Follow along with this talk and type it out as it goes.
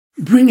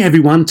Bring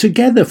everyone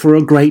together for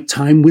a great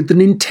time with the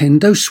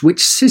Nintendo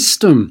Switch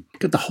system.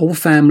 Get the whole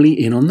family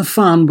in on the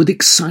fun with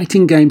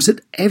exciting games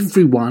that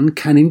everyone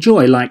can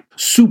enjoy, like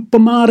Super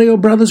Mario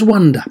Bros.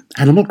 Wonder,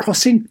 Animal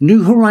Crossing,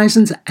 New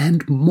Horizons,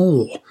 and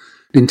more.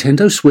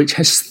 Nintendo Switch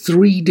has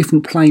 3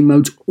 different play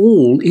modes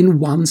all in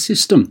one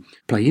system.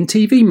 Play in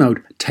TV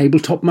mode,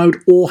 tabletop mode,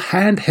 or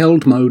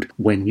handheld mode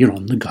when you're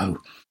on the go.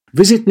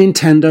 Visit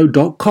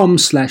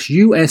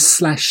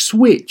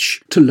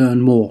nintendo.com/US/Switch to learn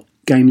more.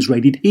 Games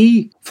rated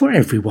E for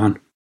everyone.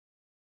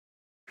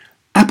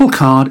 Apple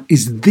Card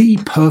is the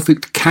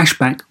perfect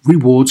cashback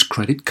rewards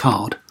credit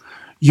card.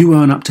 You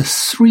earn up to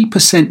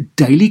 3%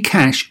 daily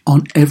cash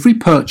on every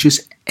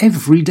purchase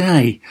every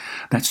day.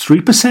 That's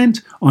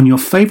 3% on your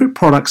favorite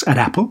products at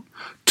Apple,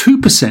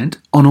 2%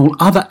 on all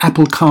other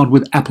Apple Card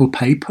with Apple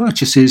Pay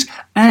purchases,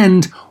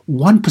 and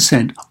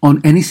 1% on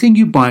anything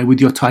you buy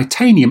with your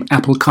titanium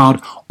Apple Card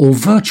or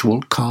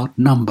virtual card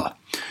number.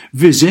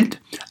 Visit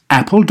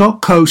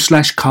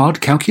apple.co/card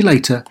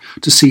calculator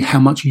to see how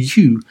much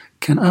you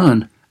can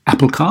earn.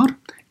 Apple Card,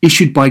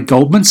 issued by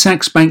Goldman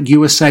Sachs Bank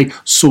USA,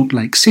 Salt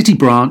Lake City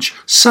branch,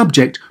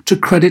 subject to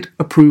credit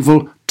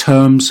approval.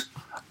 Terms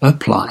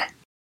apply.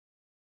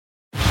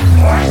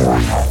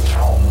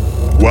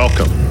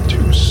 Welcome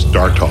to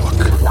Star Talk,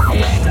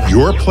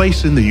 your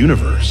place in the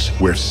universe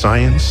where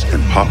science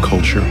and pop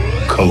culture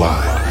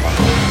collide.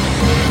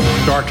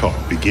 Star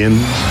Talk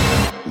begins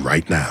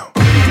right now.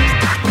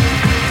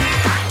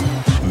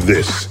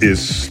 This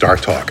is Star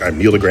Talk. I'm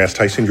Neil deGrasse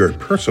Tyson, your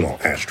personal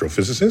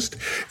astrophysicist,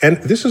 and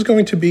this is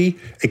going to be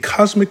a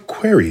Cosmic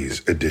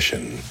Queries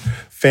edition.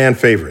 Fan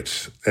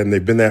favorites, and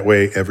they've been that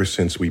way ever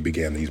since we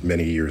began these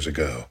many years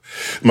ago.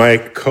 My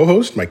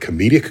co-host, my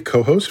comedic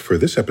co-host for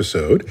this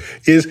episode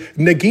is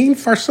Negin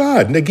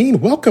Farsad. Negin,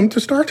 welcome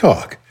to Star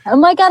Talk. Oh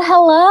my God,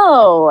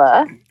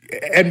 hello.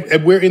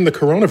 And we're in the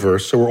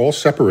coronavirus, so we're all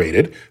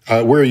separated.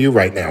 Where are you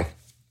right now?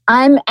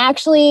 I'm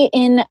actually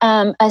in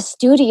a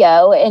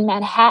studio in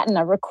Manhattan,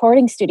 a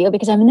recording studio,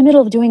 because I'm in the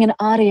middle of doing an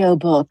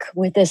audiobook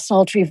with this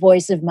sultry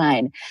voice of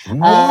mine.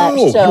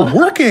 Whoa, you're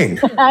working.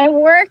 I'm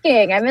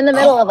working. I'm in the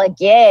middle of a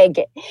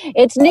gig.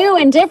 It's new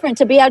and different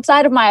to be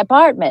outside of my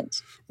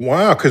apartment.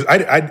 Wow, because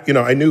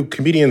I knew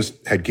comedians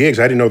had gigs.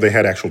 I didn't know they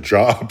had actual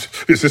jobs.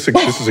 This is a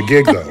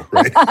gig though,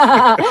 right?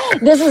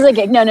 This is a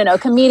gig. No.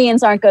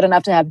 Comedians aren't good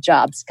enough to have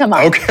jobs. Come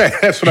on. Okay,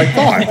 that's what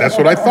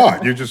I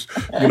thought. You just,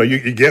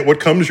 you get what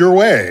comes your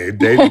way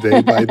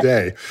day by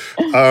day.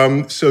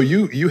 So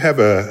you have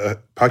a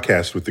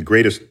podcast with the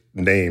greatest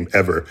name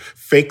ever,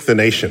 Fake the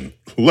Nation.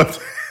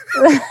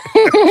 Thank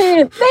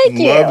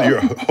you. Love you're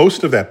a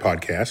host of that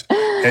podcast,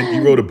 and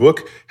you wrote a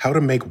book, How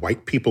to Make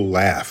White People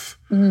Laugh.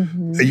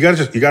 Mm-hmm. You got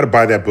to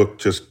buy that book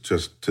just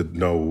to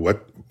know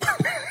what.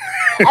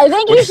 I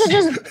think you should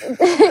just,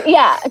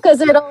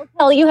 because it'll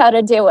tell you how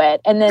to do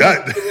it, and then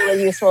it's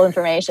really useful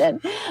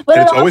information. But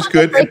it's always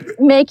good.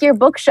 Make your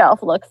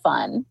bookshelf look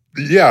fun.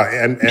 Yeah,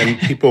 and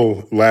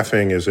people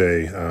laughing is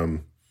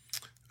that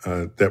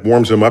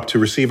warms them up to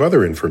receive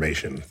other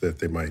information that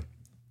they might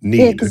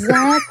need.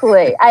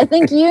 Exactly. I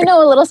think you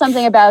know a little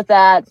something about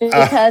that,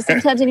 because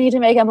sometimes you need to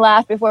make them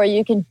laugh before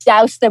you can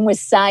douse them with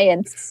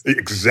science.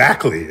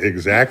 Exactly.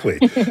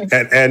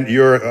 and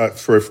you're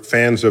for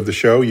fans of the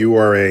show, you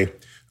are a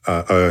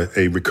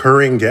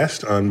recurring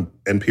guest on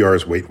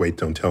NPR's Wait,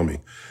 Don't Tell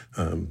Me,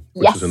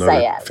 which is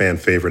another fan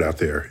favorite out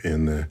there.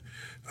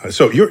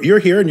 So you're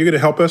here, and you're going to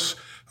help us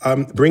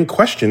bring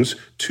questions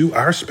to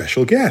our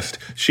special guest.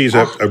 She's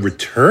a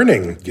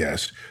returning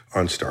guest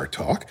on Star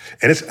Talk,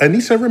 and it's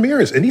Anissa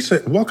Ramirez.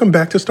 Anissa, welcome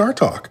back to Star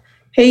Talk.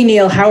 Hey,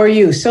 Neil, how are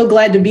you? So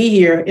glad to be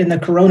here in the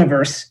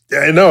coronavirus.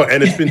 I know,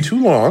 and it's been too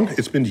long.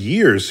 It's been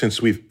years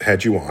since we've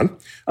had you on.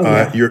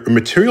 You're a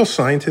material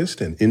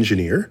scientist and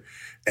engineer,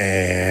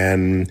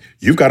 and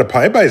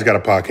everybody's got a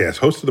podcast,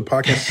 host of the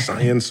podcast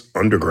Science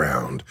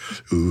Underground.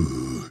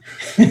 Ooh,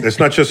 it's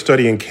not just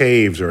studying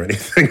caves or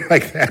anything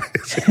like that,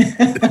 is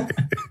it?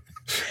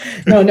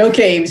 No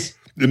caves.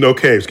 No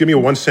caves. Give me a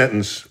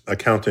one-sentence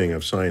accounting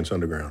of Science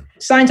Underground.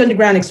 Science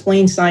Underground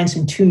explains science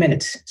in 2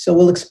 minutes. So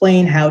we'll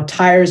explain how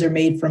tires are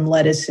made from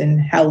lettuce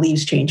and how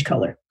leaves change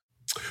color.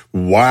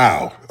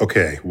 Wow.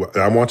 Okay.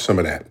 I want some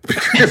of that.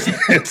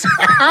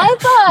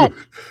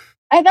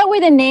 I thought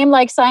with a name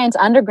like Science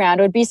Underground,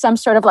 it would be some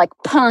sort of like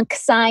punk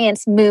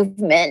science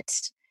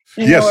movement.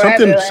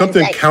 Something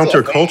like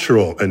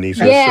countercultural,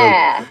 Anissa.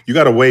 Yeah. So you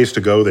got a ways to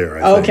go there.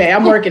 I think. Okay,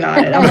 I'm working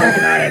on it.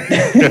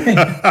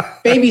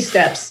 Baby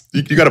steps.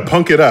 You got to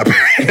punk it up.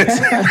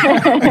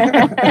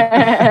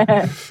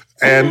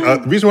 And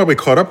the reason why we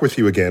caught up with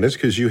you again is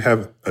because you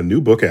have a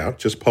new book out,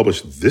 just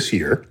published this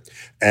year.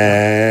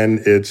 And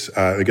it's,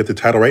 I get the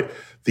title right,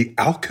 The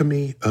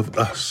Alchemy of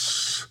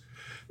Us.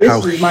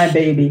 This is my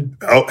baby.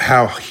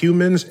 How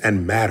humans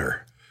and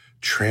matter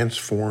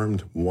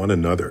transformed one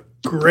another.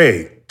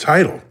 Great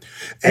title.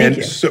 Thank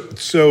you.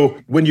 So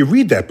when you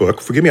read that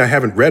book, forgive me, I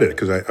haven't read it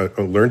because I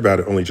learned about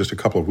it only just a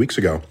couple of weeks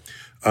ago.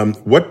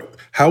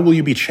 How will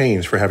you be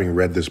changed for having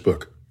read this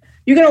book?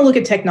 You're going to look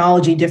at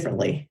technology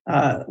differently.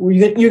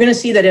 You're going to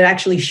see that it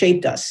actually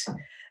shaped us.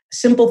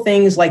 simple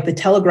things like the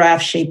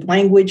telegraph-shaped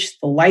language,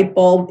 the light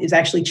bulb is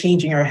actually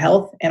changing our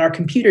health, and our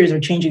computers are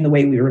changing the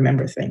way we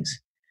remember things.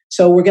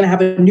 So we're going to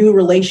have a new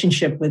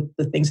relationship with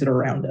the things that are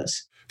around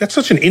us. That's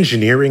such an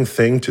engineering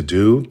thing to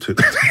do.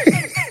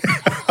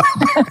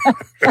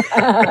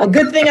 Well,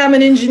 good thing I'm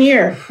an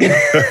engineer.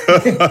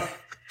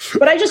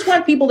 But I just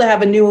want people to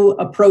have a new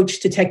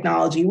approach to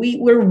technology.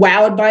 We're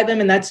wowed by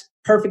them, and that's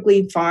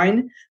perfectly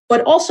fine.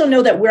 But also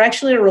know that we're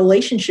actually in a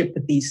relationship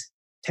with these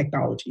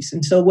technologies.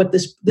 And so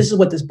this is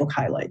what this book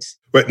highlights.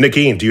 But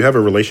Negin, do you have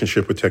a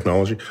relationship with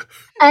technology?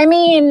 I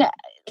mean,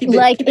 keep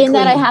it clean.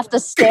 That I have to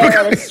stare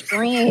at a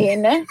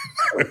screen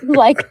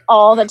like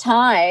all the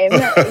time.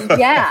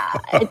 Yeah.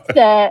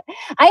 I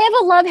have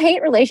a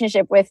love-hate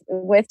relationship with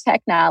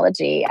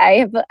technology.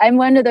 I'm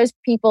one of those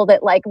people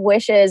that like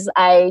wishes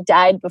I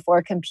died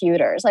before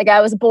computers. Like I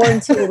was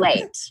born too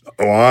late.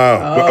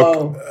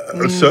 Wow.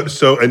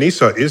 So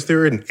Anissa, is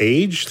there an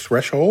age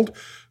threshold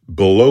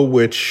below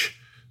which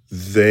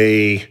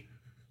they're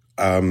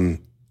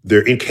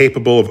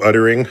incapable of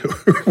uttering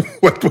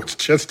what was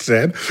just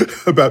said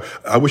about,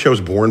 I wish I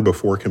was born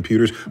before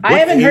computers? I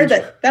haven't heard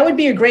that. That would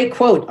be a great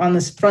quote on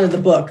the front of the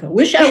book. I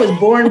wish I was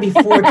born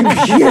before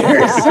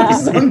computers or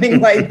something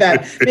like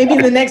that. Maybe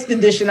in the next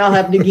edition, I'll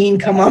have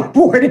Negin come on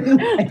board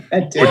and write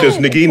that down. Or does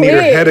Negin need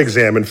her head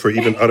examined for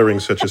even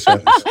uttering such a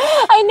sentence?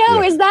 I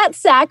know. Yeah. Is that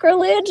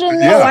sacrilege?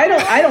 No,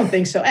 I don't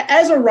think so.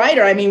 As a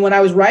writer, I mean, when I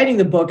was writing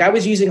the book, I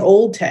was using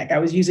old tech. I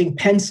was using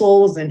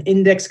pencils and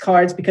index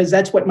cards because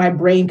that's what my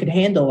brain could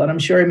handle. And I'm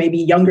sure maybe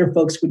younger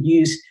folks would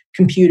use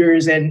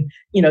computers and,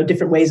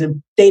 different ways of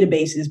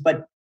databases.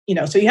 But,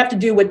 so you have to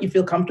do what you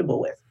feel comfortable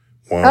with.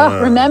 Wow.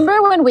 Oh,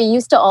 remember when we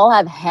used to all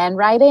have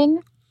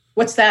handwriting?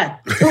 What's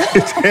that?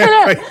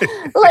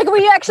 Like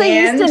we actually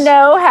used to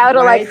know how to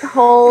like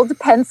hold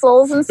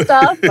pencils and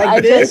stuff.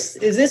 Like this?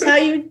 Is this how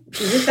you do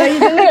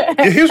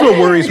it? Here's what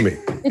worries me.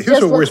 It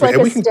just looks like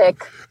a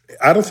stick.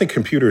 I don't think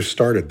computers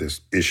started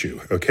this issue,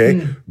 okay?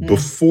 Mm-hmm.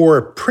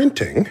 Before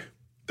printing,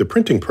 the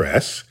printing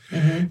press,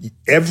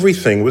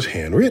 everything was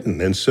handwritten.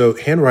 And so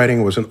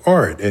handwriting was an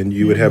art. And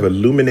you would have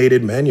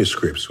illuminated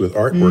manuscripts with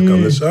artwork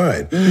on the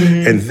side.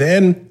 Mm-hmm. And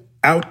then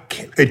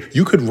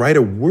you could write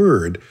a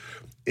word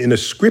in a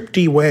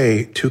scripty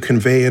way to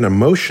convey an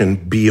emotion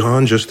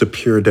beyond just the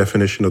pure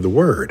definition of the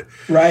word.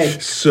 Right.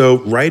 So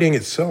writing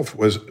itself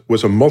was a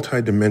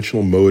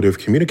multidimensional mode of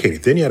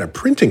communicating. Then you had a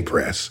printing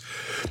press.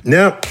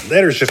 Now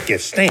letters just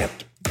get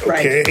stamped.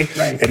 Okay.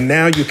 Right. And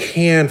now you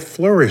can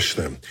flourish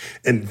them.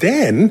 And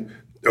then,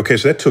 so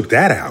that took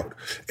that out.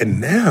 And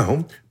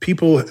now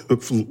people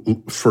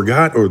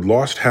forgot or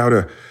lost how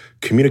to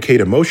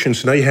communicate emotions.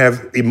 So now you have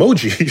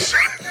emojis.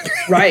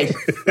 Right.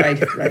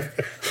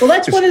 Well,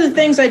 that's one of the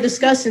things I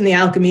discuss in The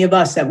Alchemy of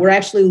Us, that we're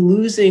actually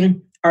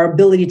losing our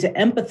ability to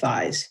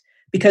empathize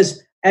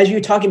because as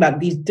you're talking about,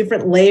 these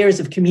different layers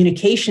of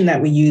communication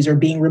that we use are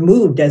being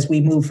removed as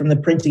we move from the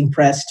printing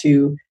press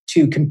to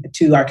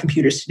our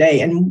computers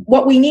today. And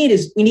what we need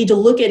to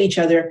look at each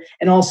other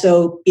and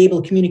also be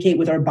able to communicate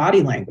with our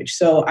body language.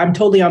 So I'm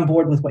totally on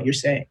board with what you're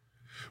saying.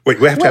 Wait,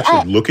 we have to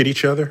actually look at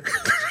each other?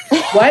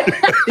 What?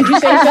 Did you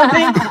say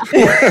something?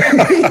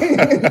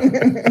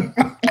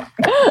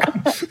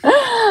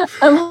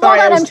 Sorry,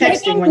 I was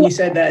texting when you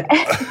said that.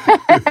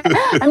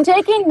 I'm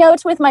taking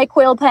notes with my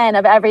quill pen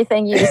of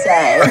everything you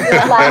say.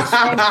 Last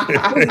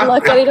time we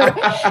looked at each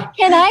other.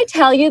 Can I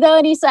tell you though,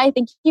 Anissa, I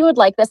think you would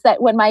like this,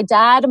 that when my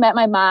dad met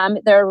my mom,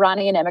 they're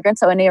Iranian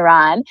immigrants, so in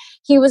Iran,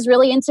 he was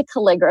really into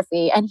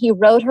calligraphy and he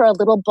wrote her a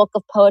little book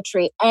of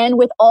poetry, and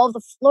with all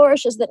the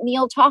flourishes that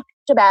Neil talked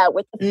about,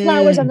 with the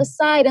flowers on the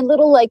side and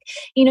little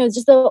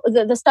just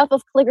the stuff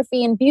of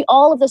calligraphy and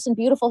all of this in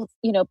beautiful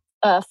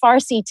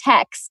Farsi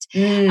text.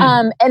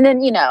 And then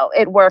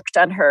it worked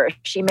on her.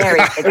 She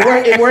married the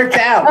guy. It worked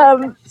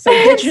out. So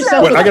get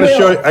yourself I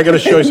gotta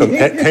show you something.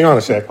 Hang on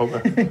a sec. Hold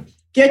on.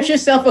 Get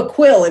yourself a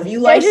quill. If you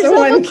like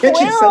someone, get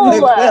yourself a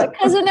quill.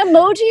 Because an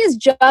emoji is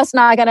just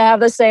not going to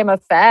have the same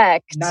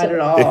effect. Not at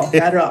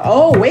all.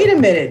 Oh, wait a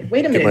minute.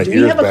 Do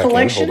we have a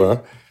collection? Hold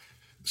on.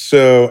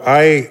 So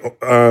I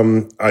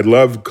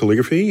love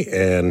calligraphy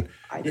and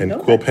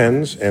quill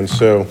pens, and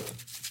so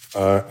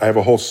I have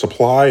a whole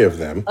supply of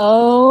them.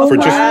 Oh, my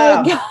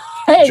God.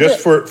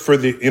 Just for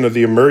the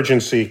the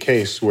emergency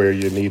case where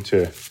you need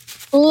to.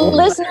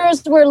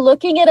 Listeners, we're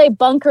looking at a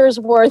bunker's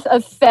worth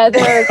of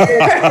feathered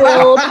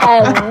quill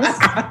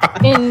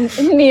pens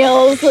in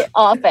Neil's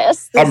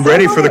office. I'm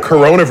ready for the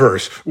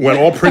coronavirus when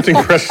all printing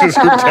presses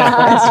are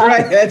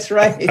down. That's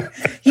right.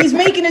 He's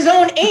making his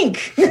own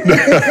ink.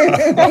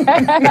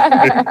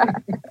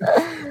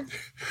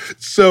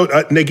 So,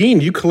 Negin,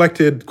 you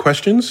collected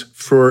questions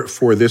for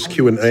this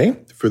Q&A,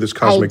 for this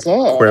Cosmic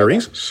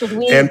Queries. Should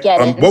we get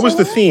into what was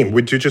the theme?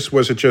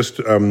 Was it just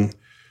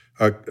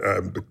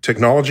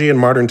technology in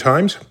modern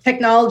times?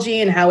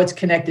 Technology and how it's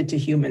connected to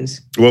humans.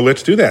 Well,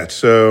 let's do that.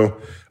 So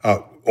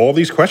all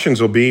these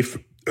questions will be for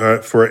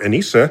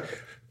Anissa.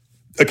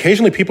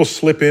 Occasionally people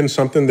slip in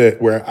something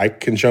where I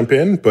can jump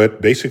in,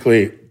 but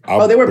basically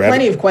there were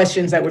plenty of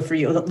questions that were for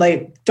you,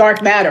 like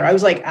dark matter. I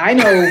was like, I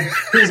know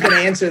who's going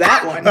to answer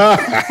that one.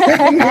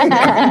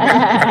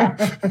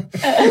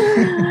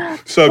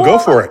 So go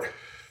for it.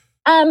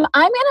 I'm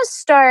going to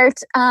start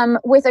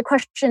with a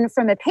question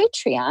from a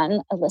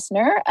Patreon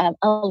listener.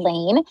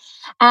 Elaine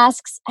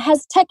asks,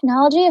 has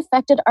technology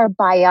affected our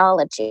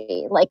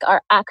biology, like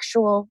our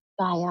actual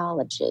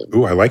biology?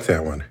 Ooh, I like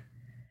that one.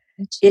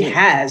 It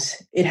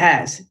has.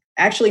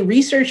 Actually,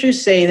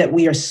 researchers say that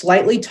we are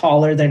slightly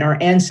taller than our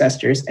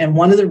ancestors. And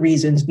one of the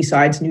reasons,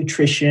 besides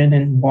nutrition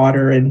and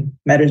water and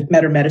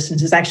better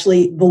medicines, is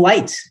actually the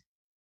light.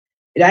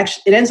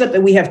 It ends up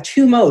that we have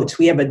two modes.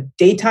 We have a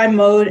daytime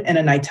mode and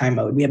a nighttime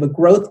mode. We have a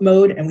growth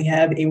mode and we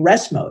have a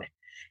rest mode.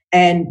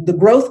 And the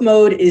growth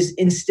mode is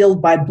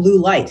instilled by blue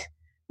light,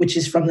 which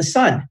is from the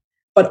sun.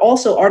 But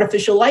also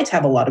artificial lights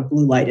have a lot of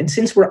blue light. And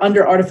since we're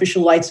under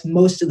artificial lights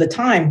most of the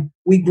time,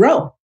 we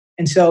grow.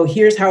 And so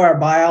here's how our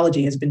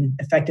biology has been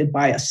affected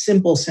by a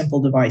simple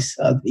device,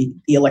 the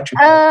electric.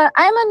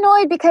 I'm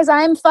annoyed because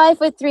I'm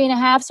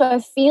 5'3.5", so I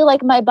feel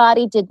like my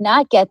body did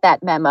not get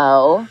that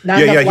memo. You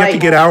have to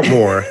get out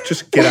more.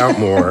 Just get out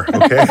more,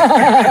 okay?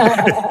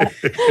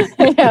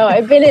 I know,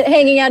 I've been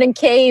hanging out in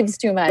caves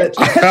too much.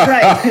 That's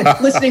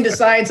right. Listening to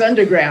Science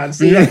Underground.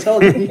 See, I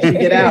told you should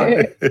get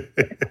out.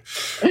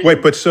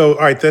 Wait, but so,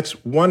 all right, that's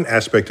one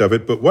aspect of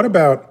it. But what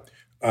about,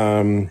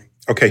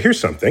 okay, here's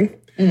something.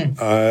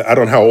 I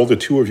don't know how old the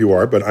two of you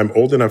are, but I'm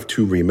old enough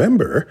to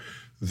remember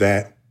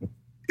that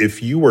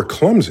if you were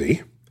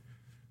clumsy,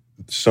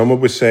 someone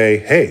would say,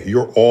 hey,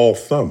 you're all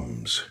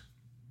thumbs.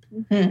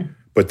 Mm-hmm.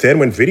 But then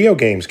when video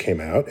games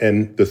came out,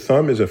 and the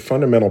thumb is a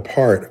fundamental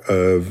part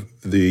of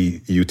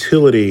the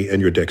utility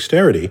and your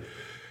dexterity,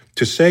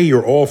 to say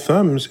you're all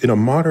thumbs in a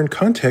modern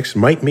context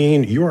might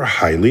mean you're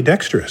highly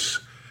dexterous.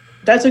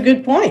 That's a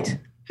good point.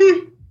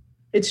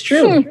 It's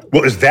true.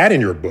 Well, is that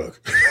in your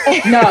book?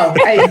 No,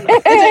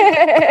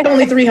 it's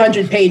only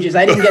 300 pages.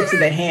 I didn't get to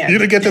the hand. You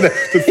didn't get to the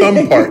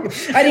thumb part.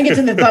 I didn't get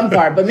to the thumb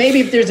part, but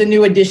maybe if there's a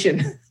new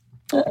edition.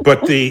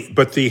 But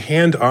the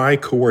hand-eye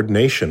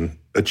coordination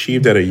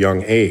achieved at a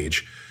young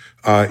age,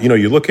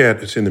 you look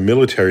at, it's in the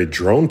military,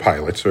 drone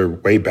pilots are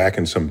way back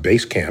in some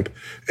base camp,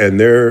 and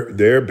they're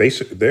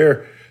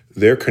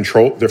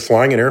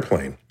flying an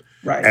airplane.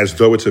 Right. As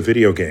though it's a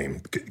video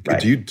game.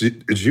 Right.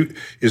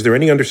 Is there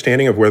any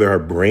understanding of whether our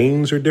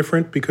brains are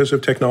different because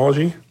of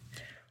technology?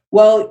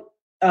 Well,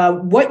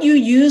 what you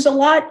use a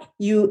lot,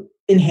 you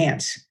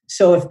enhance.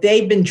 So if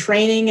they've been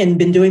training and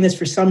been doing this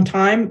for some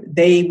time,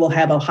 they will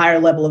have a higher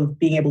level of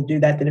being able to do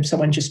that than if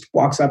someone just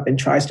walks up and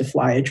tries to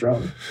fly a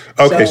drone.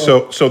 Okay,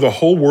 so the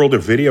whole world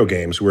of video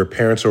games, where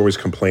parents are always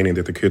complaining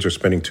that the kids are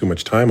spending too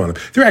much time on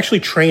them, they're actually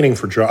training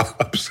for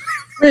jobs.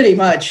 Pretty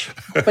much.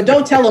 But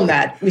don't tell them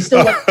that. We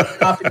still let them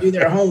off and do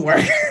their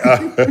homework.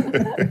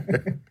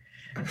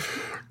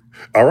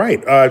 All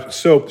right.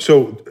 So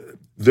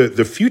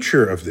the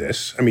future of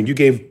this, I mean, you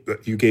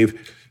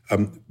gave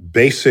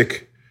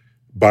basic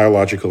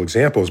biological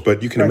examples,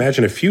 but you can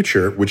imagine a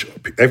future, which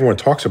everyone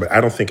talks about.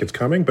 I don't think it's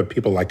coming, but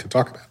people like to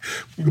talk about,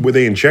 where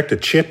they inject a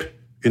chip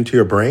into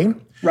your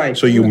brain. Right.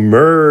 So you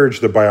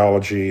merge the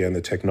biology and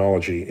the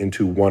technology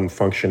into one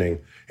functioning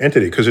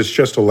entity, because it's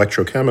just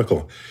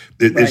electrochemical.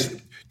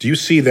 Do you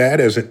see that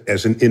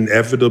as an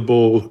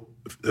inevitable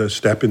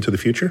step into the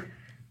future?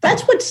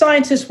 That's what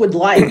scientists would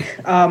like.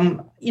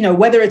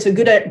 Whether it's a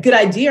good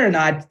idea or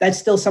not, that's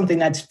still something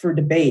that's for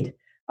debate.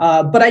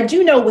 But I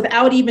do know,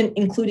 without even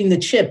including the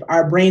chip,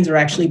 our brains are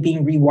actually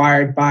being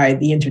rewired by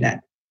the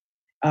internet.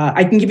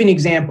 I can give you an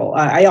example.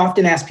 I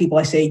often ask people,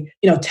 I say,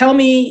 tell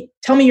me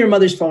your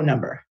mother's phone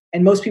number.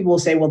 And most people will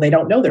say, well, they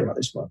don't know their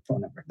mother's phone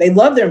number. They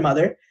love their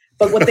mother,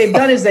 but what they've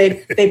done is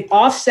they've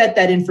offset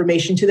that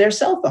information to their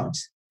cell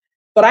phones.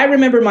 But I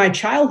remember my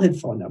childhood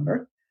phone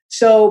number.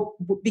 So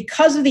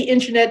because of the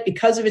internet,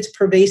 because of its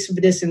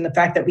pervasiveness and the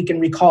fact that we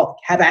can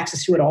have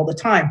access to it all the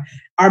time,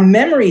 our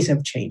memories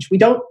have changed. We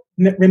don't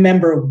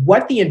remember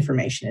what the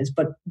information is,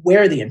 but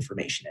where the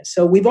information is.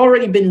 So we've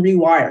already been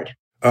rewired.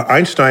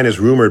 Einstein is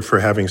rumored for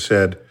having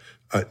said,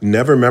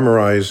 never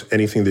memorize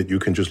anything that you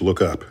can just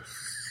look up.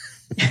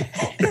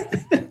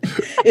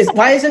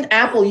 Why isn't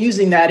Apple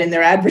using that in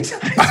their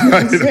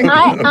advertising?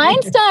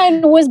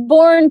 Einstein was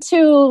born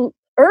too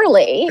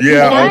early.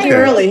 Yeah, okay.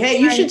 Early. Hey,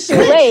 you should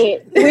switch.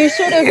 Wait, we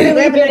should have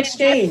really been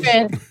exchanged.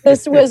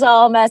 This was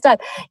all messed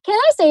up. Can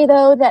I say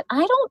though that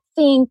I don't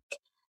think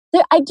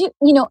that I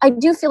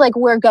do feel like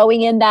we're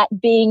going in that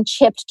being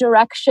chipped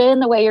direction,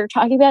 the way you're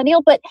talking about,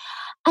 Neil. But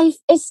I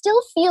still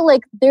feel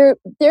like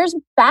there's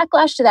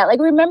backlash to that.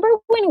 Like, remember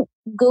when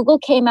Google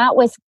came out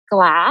with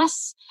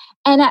Glass?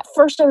 And at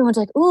first everyone's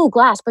like, ooh,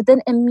 Glass. But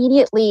then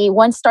immediately,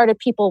 once started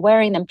people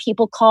wearing them,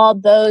 people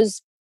called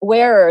those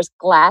wearers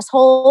glass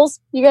holes.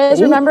 You guys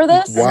remember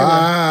this?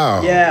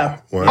 Wow. Yeah.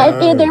 Wow.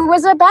 And there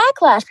was a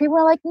backlash. People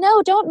were like,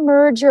 no, don't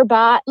merge your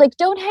body. Like,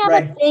 don't have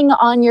a thing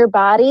on your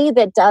body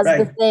that does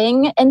the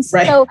thing. And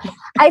so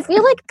I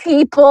feel like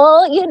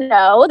people,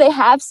 they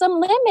have some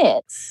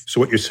limits. So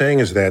what you're saying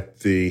is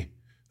that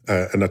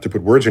not to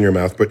put words in your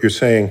mouth, but you're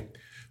saying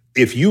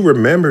if you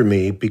remember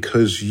me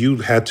because you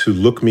had to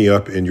look me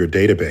up in your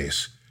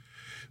database,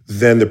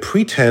 then the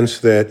pretense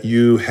that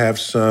you have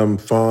some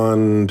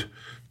fond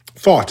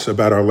thoughts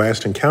about our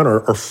last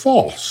encounter are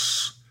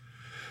false.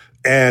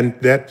 And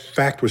that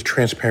fact was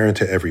transparent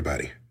to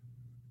everybody.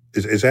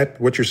 Is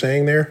that what you're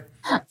saying there?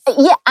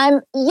 Yeah.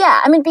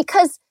 I mean,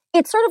 because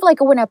it's sort of like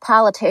when a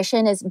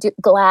politician is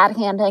glad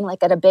handing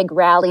like at a big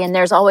rally and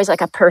there's always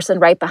like a person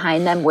right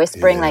behind them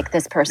whispering like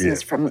this person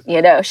is from,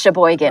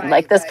 Sheboygan,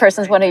 like this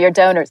person's one of your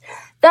donors.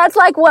 That's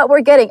like what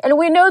we're getting. And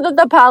we know that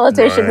the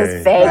politician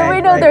is fake.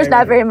 We know there's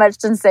not very much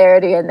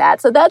sincerity in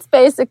that. So that's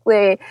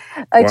basically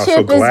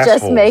Chip is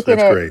just making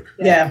it. Great.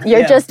 Yeah.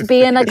 You're just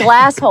being a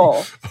glass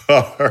hole.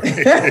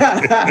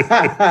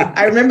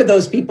 I remember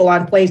those people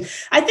on planes.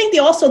 I think the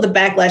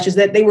backlash is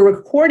that they were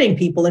recording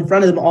people in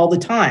front of them all the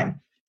time.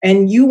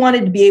 And you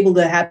wanted to be able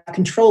to have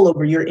control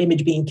over your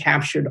image being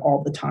captured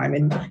all the time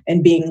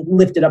and being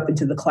lifted up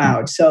into the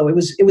cloud. So it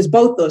was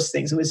both those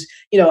things. It was,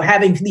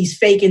 having these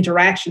fake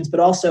interactions, but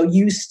also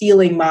you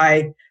stealing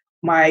my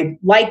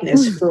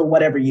likeness for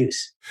whatever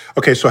use.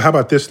 Okay, so how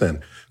about this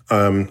then?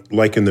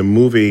 Like in the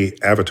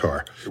movie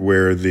Avatar,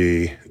 where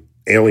the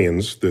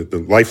aliens,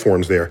 the life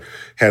forms there,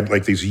 had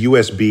like these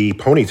USB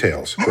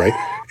ponytails, right?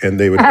 And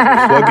they would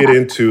plug it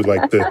into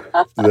like the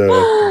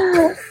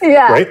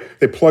right?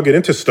 They plug it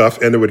into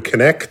stuff and it would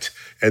connect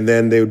and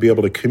then they would be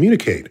able to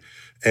communicate.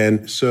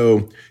 And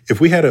so if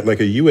we had a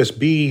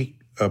USB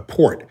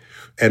port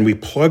and we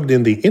plugged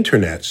in the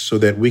internet so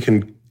that we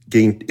can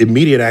gain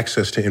immediate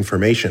access to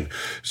information.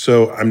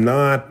 So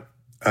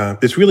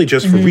it's really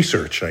just for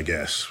research, I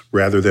guess,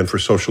 rather than for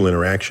social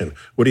interaction.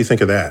 What do you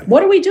think of that?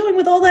 What are we doing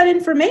with all that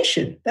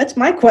information? That's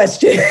my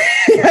question.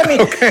 I mean,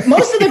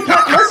 most of the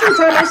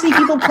time I see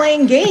people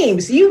playing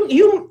games.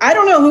 I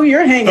don't know who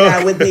you're hanging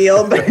out with,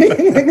 Neil, but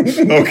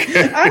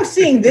I'm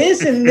seeing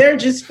this and they're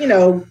just,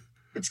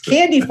 it's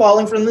candy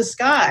falling from the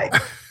sky.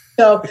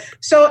 So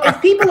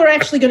if people are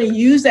actually going to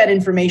use that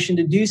information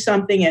to do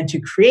something and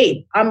to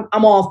create, I'm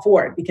all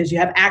for it because you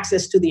have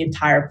access to the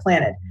entire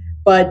planet.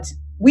 But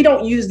we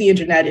don't use the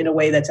internet in a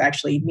way that's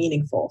actually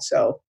meaningful.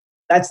 So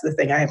that's the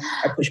thing I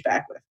push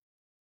back with.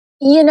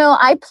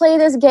 I play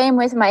this game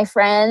with my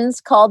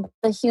friends called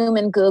the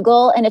Human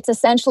Google, and it's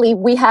essentially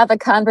we have a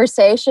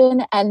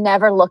conversation and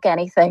never look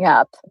anything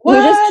up. What?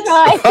 We just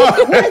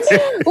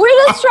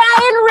try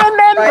and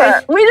remember.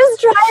 Right. We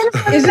just try and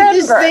remember. Is it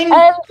this thing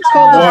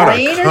called the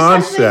brain or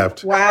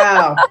concept. Something?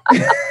 Wow.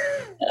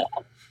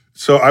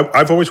 So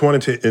I've always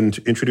wanted to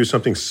introduce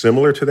something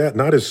similar to that,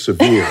 not as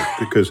severe,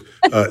 because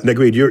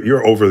Negreed, you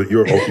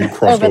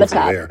crossed over the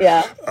top, there.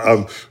 Yeah.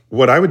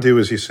 What I would do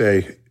is you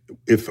say,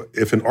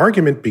 if an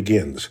argument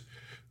begins,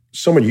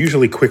 someone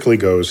usually quickly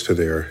goes to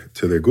their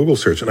Google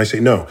search, and I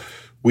say, no,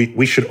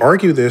 we should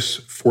argue this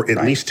for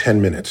at least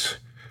 10 minutes,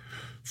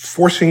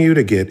 forcing you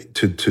to get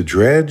to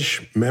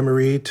dredge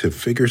memory, to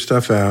figure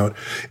stuff out,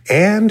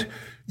 and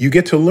you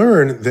get to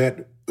learn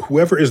that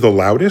whoever is the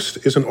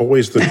loudest isn't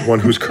always the one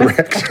who's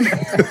correct.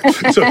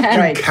 So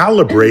you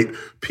calibrate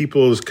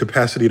people's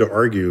capacity to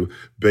argue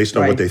based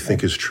on what they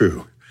think is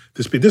true.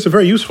 This is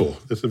very useful.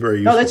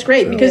 No, that's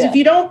great because if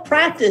you don't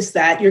practice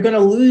that, you're going to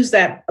lose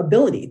that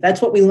ability.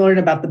 That's what we learn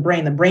about the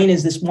brain. The brain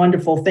is this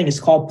wonderful thing. It's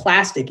called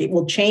plastic. It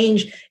will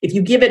change. If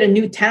you give it a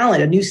new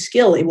talent, a new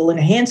skill, it will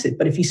enhance it.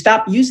 But if you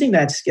stop using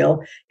that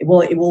skill, it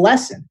will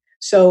lessen.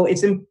 So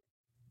it's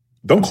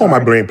Don't call my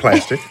brain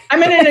plastic. I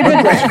mean it in a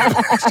good way.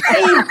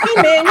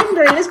 hey man, your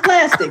brain is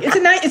plastic. It's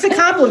a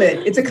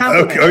compliment. It's a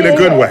compliment. Okay, in a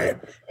good way.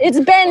 It's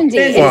bendy.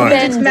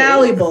 It's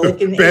malleable. It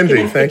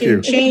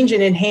can change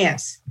and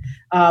enhance.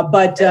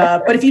 But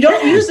if you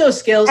don't use those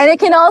skills, and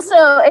it'll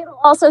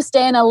also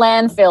stay in a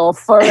landfill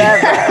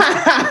forever.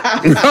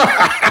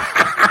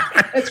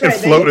 That's right.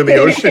 Float in the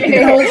ocean.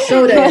 They hold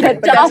soda.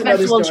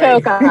 Dolphins will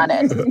choke on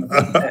it.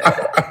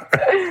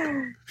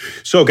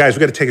 So, guys,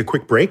 we've got to take a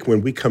quick break. When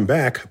we come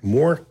back,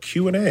 more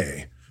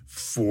Q&A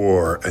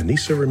for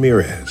Anissa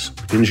Ramirez,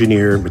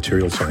 engineer,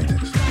 material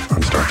scientist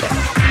on Star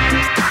Talk.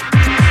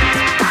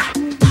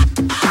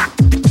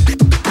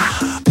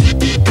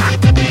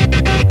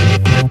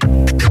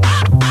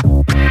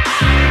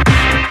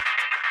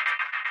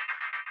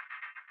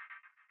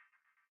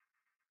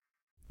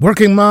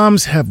 Working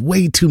moms have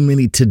way too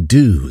many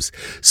to-dos.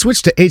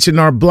 Switch to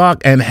H&R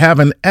Block and have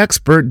an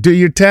expert do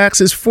your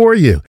taxes for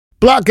you.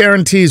 Block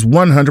guarantees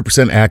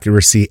 100%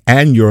 accuracy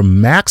and your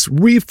max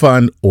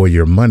refund or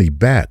your money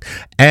back.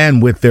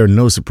 And with their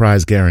no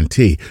surprise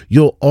guarantee,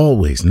 you'll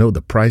always know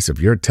the price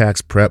of your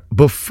tax prep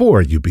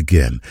before you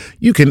begin.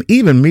 You can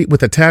even meet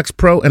with a tax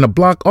pro in a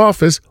Block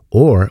office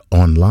or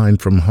online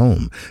from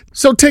home.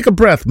 So take a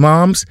breath,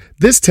 moms.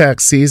 This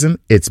tax season,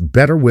 it's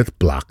better with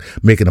Block.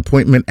 Make an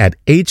appointment at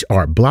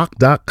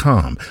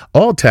hrblock.com.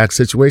 All tax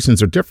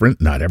situations are different.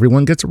 Not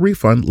everyone gets a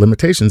refund.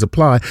 Limitations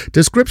apply.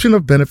 Description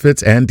of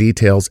benefits and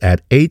details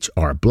at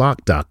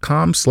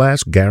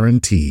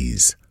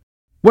hrblock.com/guarantees.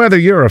 Whether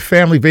you're a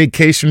family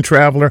vacation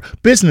traveler,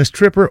 business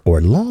tripper, or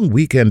long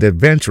weekend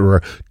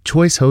adventurer,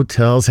 Choice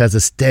Hotels has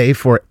a stay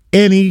for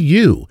any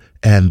you.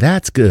 And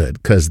that's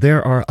good, because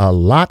there are a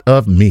lot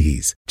of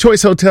me's.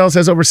 Choice Hotels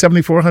has over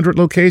 7,400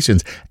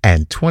 locations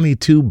and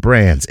 22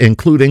 brands,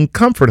 including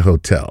Comfort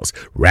Hotels,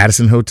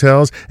 Radisson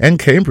Hotels, and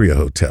Cambria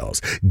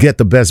Hotels. Get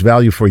the best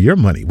value for your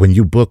money when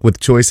you book with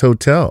Choice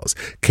Hotels.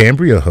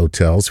 Cambria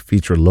Hotels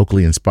feature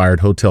locally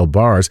inspired hotel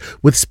bars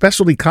with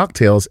specialty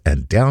cocktails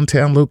and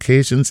downtown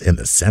locations in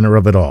the center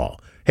of it all.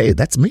 Hey,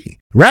 that's me.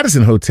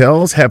 Radisson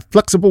Hotels have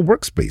flexible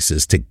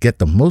workspaces to get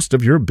the most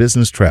of your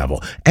business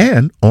travel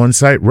and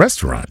on-site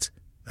restaurants.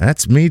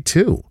 That's me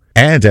too.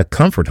 And at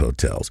Comfort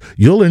Hotels,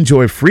 you'll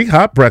enjoy free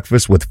hot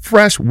breakfast with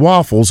fresh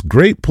waffles,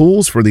 great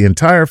pools for the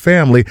entire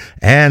family,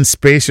 and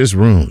spacious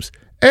rooms.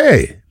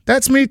 Hey,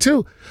 that's me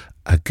too.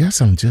 I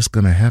guess I'm just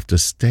going to have to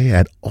stay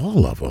at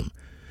all of them.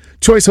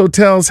 Choice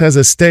Hotels has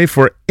a stay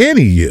for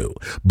any you.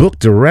 Book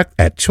direct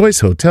at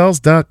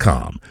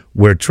choicehotels.com,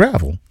 where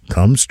travel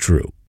comes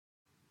true.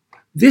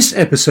 This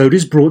episode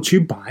is brought to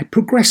you by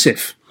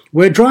Progressive,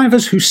 where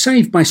drivers who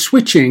save by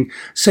switching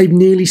save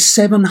nearly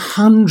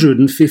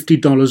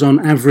 $750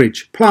 on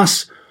average.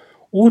 Plus,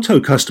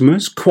 auto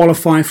customers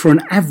qualify for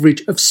an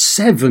average of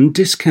 7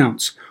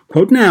 discounts.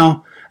 Quote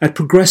now at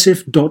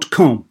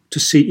progressive.com to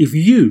see if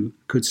you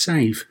could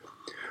save.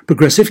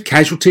 Progressive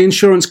Casualty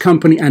Insurance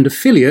Company and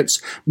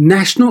affiliates,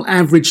 national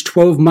average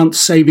 12-month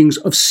savings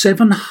of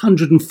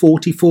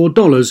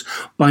 $744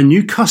 by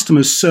new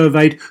customers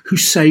surveyed who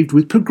saved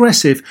with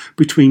Progressive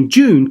between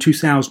June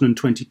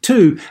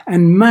 2022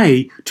 and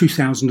May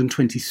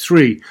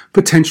 2023.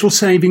 Potential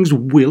savings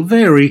will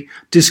vary.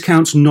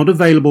 Discounts not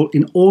available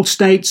in all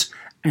states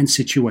and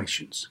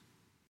situations.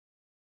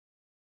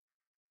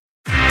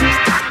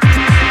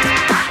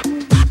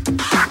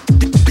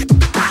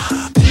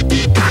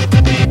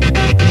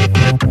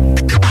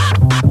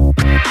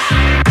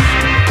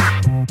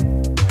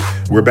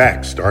 We're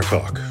back, Star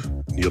Talk.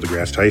 Neil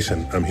deGrasse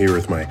Tyson. I'm here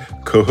with my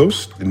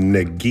co-host,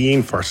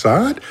 Negin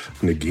Farsad.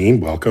 Negin,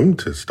 welcome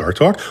to Star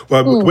Talk.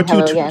 What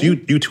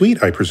do you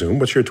tweet, I presume?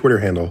 What's your Twitter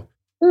handle?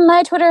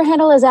 My Twitter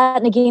handle is at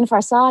Negin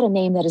Farsad, a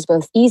name that is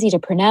both easy to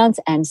pronounce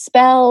and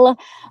spell.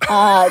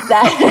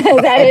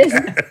 That is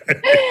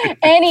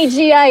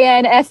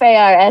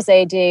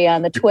NEGINFARSAD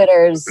on the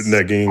Twitters.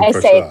 Negin I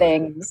Farsad. say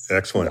things.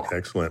 Excellent,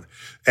 excellent.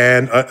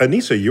 And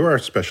Anissa, you're our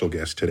special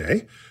guest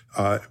today.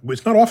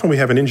 It's not often we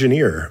have an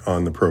engineer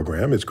on the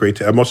program. It's great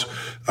to have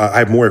I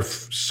have more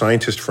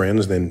scientist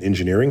friends than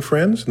engineering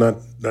friends.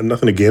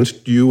 Nothing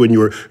against you and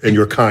your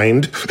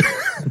kind,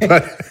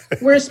 but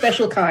we're a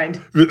special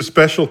kind.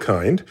 Special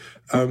kind.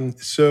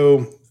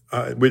 So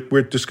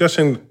we're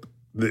discussing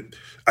the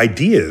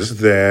ideas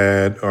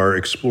that are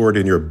explored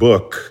in your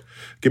book.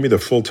 Give me the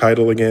full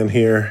title again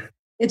here.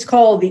 It's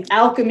called The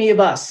Alchemy of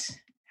Us: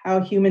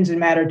 How Humans and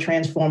Matter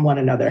Transform One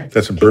Another.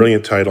 That's a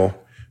brilliant title.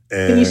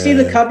 Can you see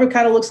the cover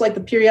kind of looks like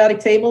the periodic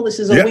table? This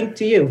is a wink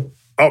to you.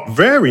 Oh,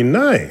 very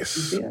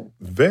nice. Yeah.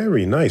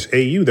 Very nice.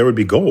 AU, that would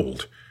be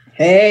gold.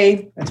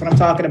 Hey, that's what I'm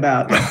talking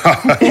about. You're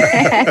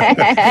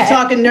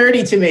talking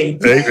nerdy to me.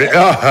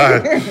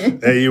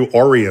 AU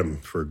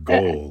Orium for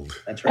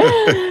gold. That's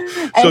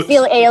right. I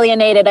feel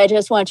alienated. I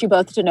just want you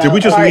both to know. Did we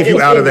just leave you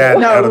out of that?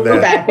 No,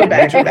 we're back. We're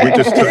back.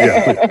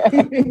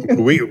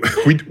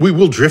 We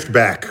will drift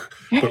back,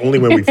 but only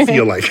when we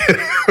feel like it.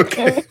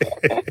 Okay.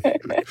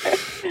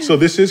 So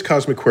this is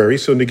Cosmic Query.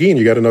 So Negin,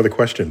 you got another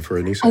question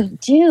for Anissa? I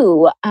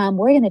do.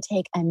 We're going to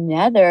take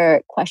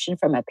another question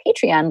from a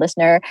Patreon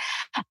listener.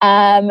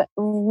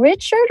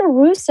 Richard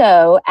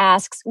Russo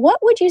asks, what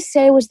would you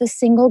say was the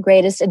single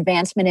greatest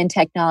advancement in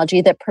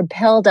technology that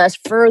propelled us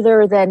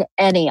further than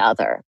any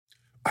other?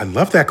 I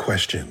love that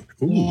question.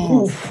 Ooh.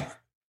 Yes.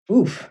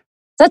 Oof.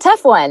 It's a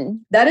tough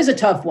one. That is a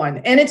tough one.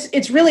 And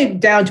it's really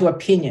down to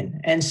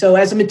opinion. And so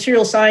as a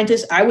material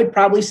scientist, I would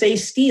probably say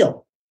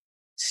steel.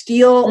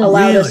 Steel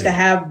allowed us to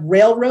have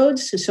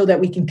railroads so that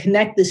we can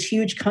connect this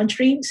huge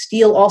country.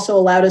 Steel also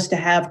allowed us to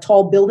have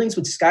tall buildings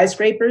with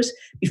skyscrapers.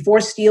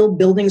 Before steel,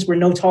 buildings were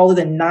no taller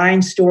than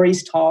 9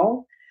 stories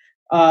tall.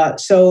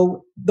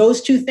 So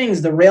those two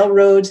things, the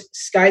railroads,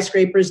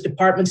 skyscrapers,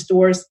 department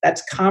stores,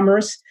 that's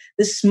commerce.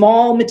 This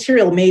small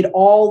material made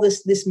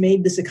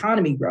made this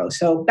economy grow.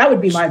 So that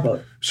would be my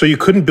vote. So you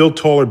couldn't build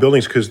taller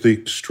buildings because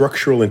the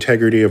structural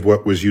integrity of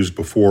what was used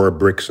before,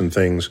 bricks and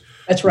things,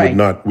 that's right,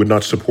 would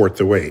not support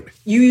the weight.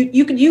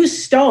 You could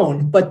use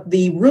stone, but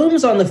the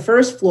rooms on the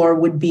first floor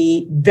would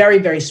be very,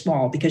 very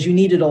small because you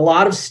needed a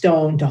lot of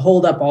stone to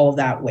hold up all of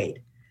that weight.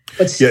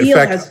 But steel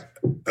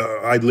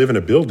I live in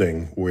a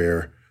building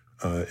where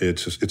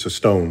it's a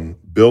stone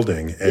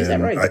building, and is that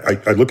right?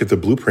 I look at the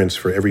blueprints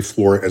for every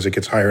floor as it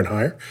gets higher and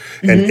higher.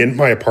 Mm-hmm. And in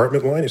my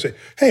apartment line, I say,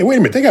 "Hey, wait a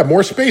minute! They got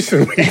more space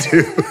than we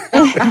do."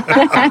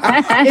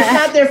 It's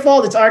not their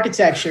fault; it's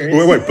architecture.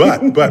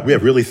 But we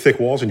have really thick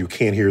walls, and you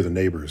can't hear the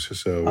neighbors,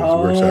 so it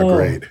works out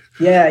great.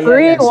 Yeah.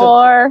 Free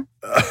war.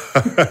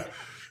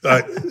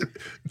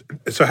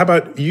 So, how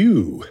about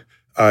you,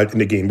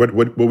 Negin?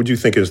 What would you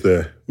think is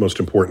the most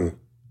important?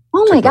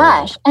 Oh my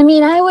gosh! I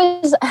mean, I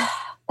was.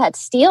 That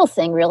steel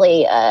thing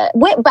really.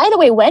 By the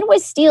way, when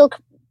was steel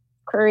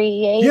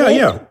created?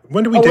 Yeah.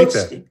 When did we date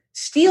that?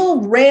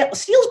 Steel's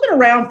been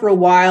around for a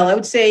while. I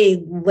would say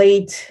the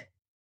late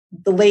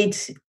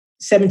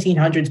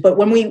 1700s. But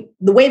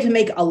the way to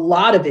make a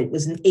lot of it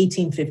was in the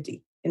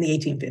 1850s.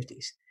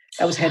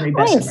 That was Henry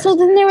Bessemer. Right. So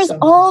then there was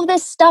all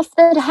this stuff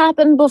that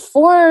happened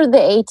before the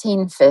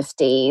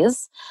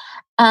 1850s.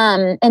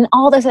 And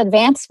all this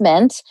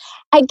advancement,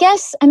 I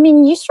guess, I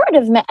mean, you sort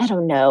of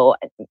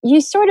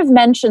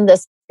mentioned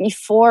this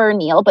before,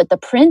 Neil, but the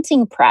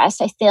printing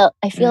press, I feel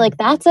like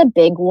that's a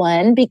big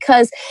one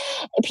because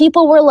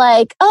people were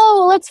like,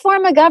 oh, let's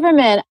form a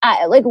government.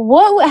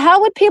 How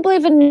would people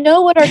even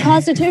know what our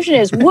Constitution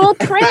is? We'll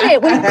print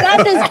it. We've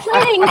got this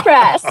printing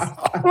press,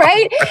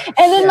 right?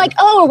 And then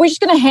oh, we're just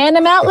going to hand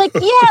them out like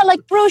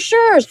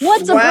brochures.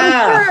 What's a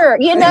brochure?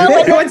 You know,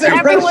 and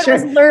everyone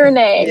was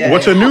learning. Yeah.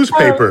 What's a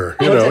newspaper?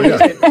 Well,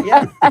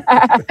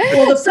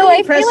 so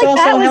I feel like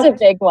that was a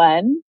big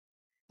one.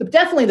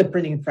 Definitely the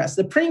printing press.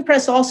 The printing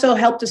press also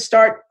helped to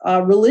start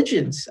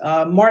religions.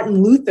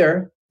 Martin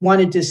Luther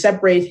wanted to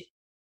separate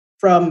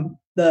from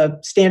the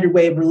standard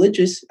way of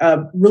religious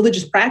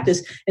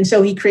practice, and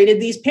so he created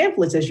these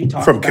pamphlets, as you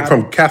talked about.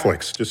 From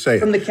Catholics, just say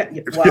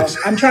it.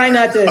 I'm trying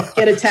not to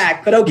get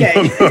attacked, but okay.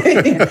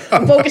 No.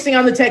 I'm focusing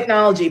on the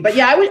technology. But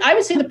yeah, I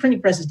would say the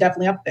printing press is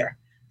definitely up there.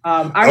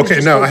 I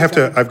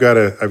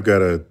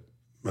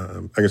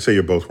can say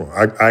you're both wrong.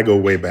 I go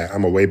way back.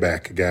 I'm a way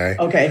back guy.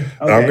 Okay.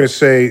 I'm going to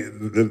say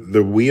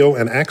the wheel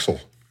and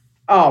axle.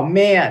 Oh,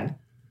 man.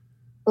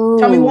 Ooh.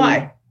 Tell me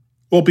why.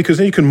 Well, because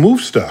then you can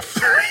move stuff.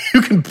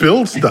 You can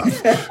build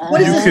stuff. What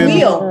is this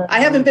wheel?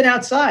 I haven't been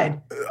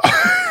outside.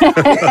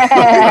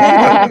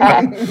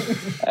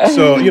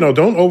 So,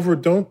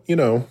 don't.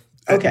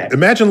 Okay.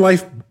 Imagine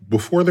life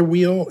before the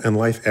wheel and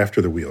life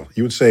after the wheel.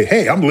 You would say,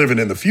 hey, I'm living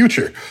in the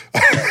future.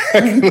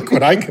 Look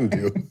what I can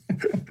do.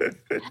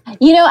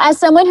 As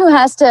someone who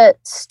has to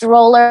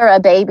stroller a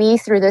baby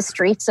through the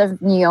streets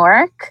of New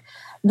York,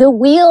 the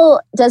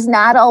wheel does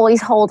not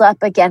always hold up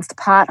against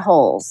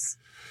potholes.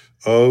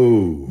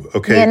 Oh,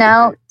 okay.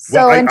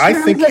 So well, in terms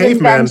I think of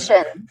caveman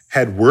invention,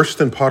 had worse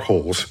than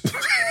potholes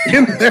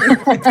in there.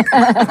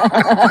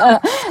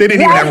 They didn't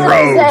even have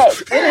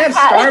roads. They didn't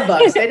have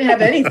Starbucks. They didn't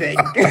have anything.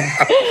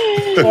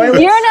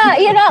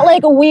 You're not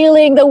like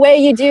wheeling the way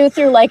you do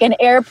through like an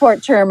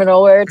airport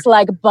terminal where it's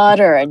like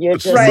butter and you're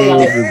just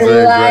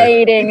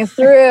gliding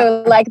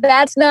through. Like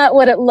that's not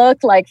what it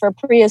looked like for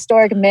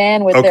prehistoric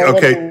man with their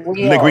little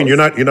wheels. Nick Green, you're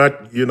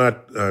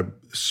not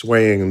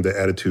swaying the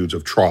attitudes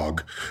of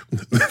Trog.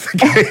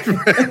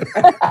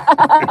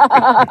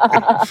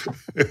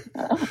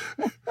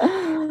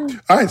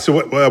 All right, so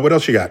what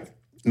else you got?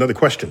 Another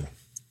question.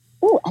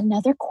 Ooh,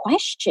 another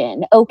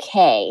question.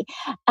 Okay.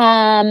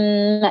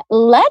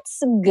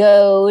 Let's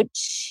go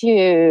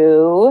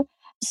to,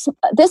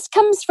 this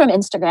comes from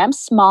Instagram,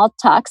 Small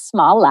Talk,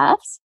 Small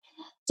Laughs.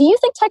 Do you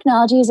think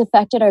technology has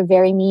affected our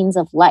very means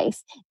of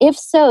life? If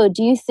so,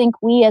 do you think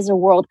we as a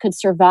world could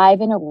survive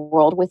in a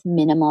world with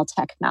minimal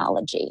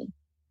technology?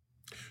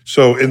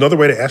 So another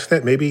way to ask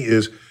that maybe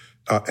is,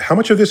 how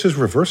much of this is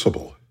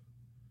reversible?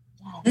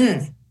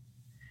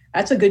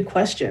 That's a good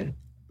question.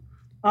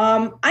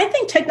 I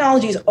think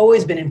technology has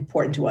always been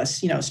important to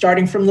us,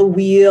 starting from the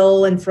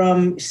wheel and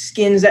from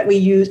skins that we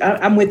use.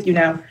 I'm with you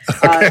now.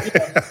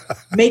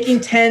 Making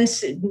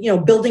tents,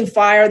 building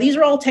fire. These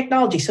are all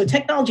technology. So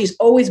technology has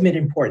always been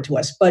important to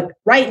us. But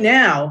right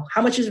now,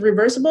 how much is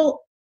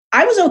reversible?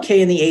 I was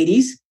okay in the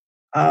 80s,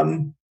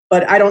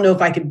 but I don't know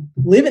if I could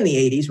live in the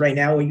 80s right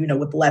now,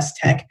 with less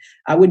tech.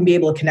 I wouldn't be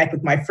able to connect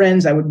with my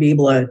friends. I wouldn't be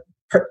able to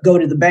go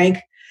to the bank.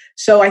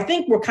 So I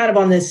think we're kind of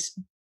on this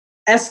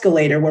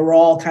escalator where we're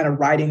all kind of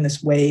riding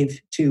this wave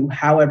to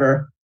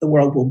however the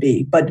world will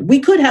be. But we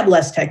could have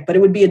less tech, but it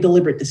would be a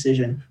deliberate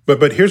decision.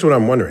 But here's what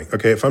I'm wondering.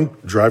 Okay, if I'm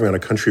driving on a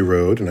country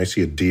road and I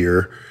see a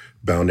deer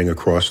bounding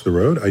across the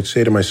road, I'd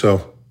say to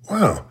myself,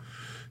 wow,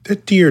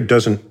 that deer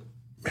doesn't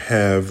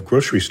have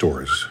grocery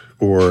stores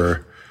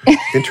or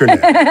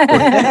internet.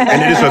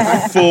 And it is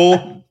a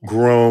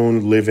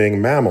full-grown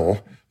living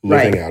mammal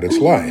living out its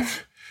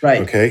life.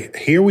 Right. Okay,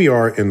 here we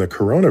are in the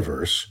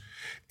coronavirus,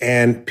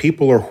 and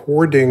people are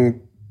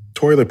hoarding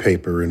toilet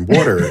paper and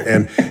water.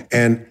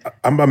 and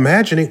I'm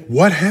imagining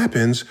what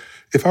happens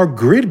if our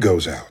grid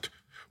goes out.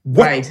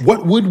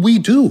 What would we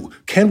do?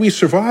 Can we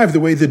survive the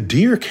way the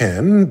deer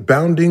can,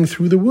 bounding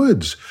through the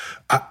woods?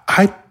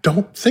 I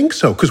don't think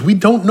so, because we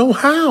don't know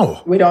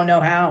how. We don't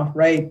know how,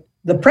 right?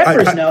 The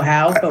preppers know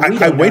how, but we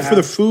don't I wait for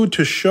the food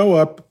to show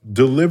up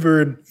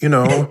delivered,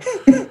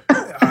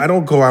 I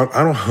don't go out.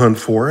 I don't hunt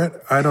for it.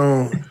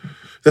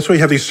 That's why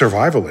you have these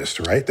survivalists,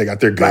 right? They got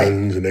their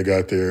guns and they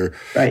got their,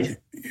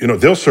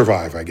 they'll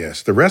survive, I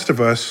guess. The rest of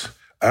us,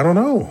 I don't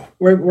know.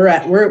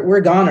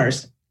 We're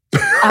goners.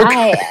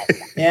 I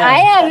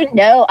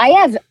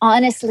have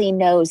honestly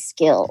no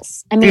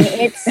skills. I mean,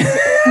 it's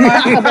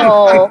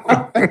remarkable.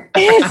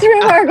 It's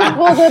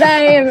remarkable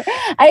that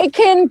I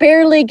can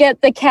barely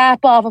get the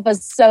cap off of a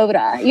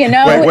soda,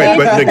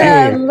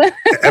 But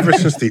ever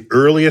since the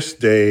earliest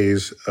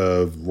days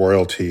of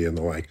royalty and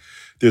the like,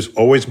 there's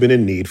always been a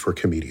need for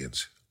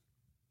comedians.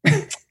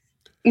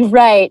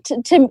 Right.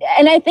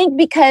 And I think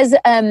because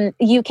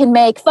you can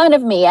make fun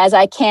of me as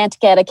I can't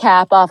get a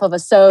cap off of a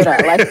soda.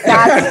 Like,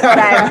 that's what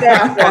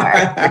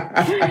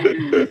I'm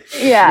good for.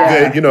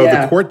 Yeah.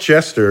 The court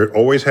jester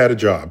always had a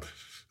job.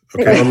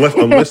 Okay,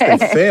 unless they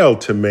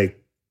failed to make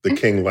the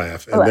king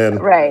laugh. And then,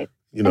 right.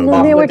 And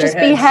then they were just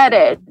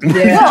beheaded.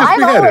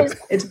 Yeah.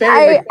 It's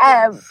very.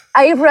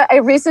 I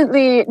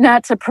recently,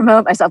 not to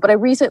promote myself, but I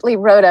recently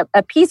wrote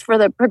a piece for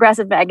the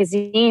Progressive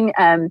magazine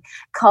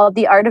called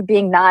 "The Art of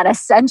Being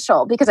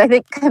Non-Essential," because I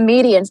think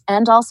comedians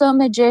and also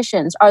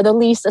magicians are the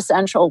least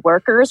essential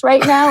workers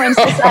right now in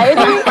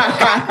society.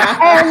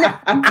 And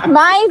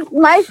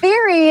my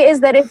theory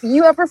is that if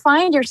you ever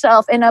find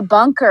yourself in a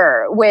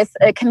bunker with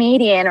a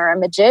comedian or a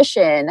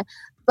magician,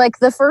 like,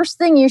 the first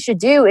thing you should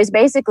do is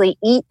basically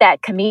eat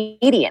that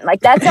comedian.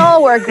 Like, that's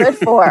all we're good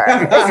for.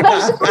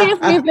 Especially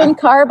if we've been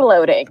carb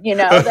loading, then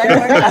we're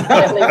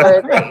definitely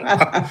worthy.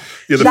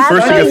 The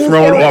first to get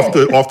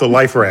thrown off the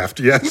life raft,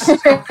 yes.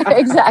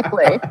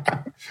 Exactly.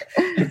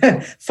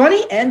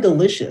 Funny and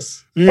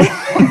delicious. Let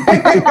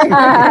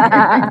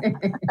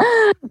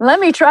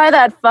me try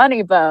that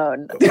funny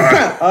bone.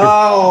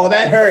 Oh,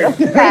 that hurt.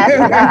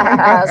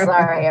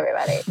 Sorry,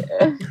 everybody.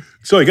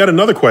 So you got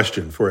another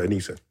question for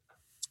Anissa.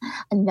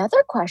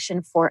 Another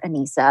question for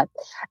Anissa.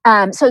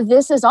 So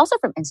this is also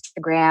from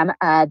Instagram.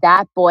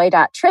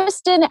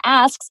 Thatboy.Tristan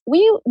asks,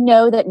 we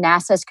know that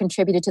NASA has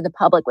contributed to the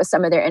public with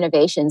some of their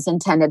innovations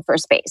intended for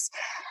space.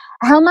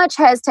 How much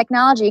has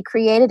technology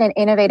created and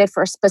innovated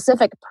for a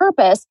specific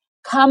purpose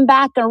come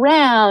back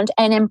around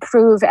and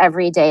improve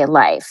everyday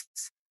life?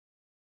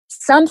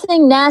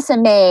 Something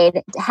NASA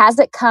made, has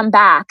it come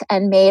back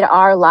and made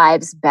our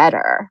lives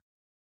better?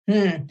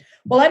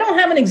 Well, I don't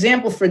have an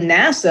example for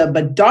NASA,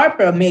 but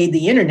DARPA made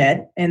the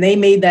internet, and they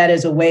made that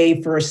as a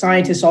way for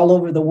scientists all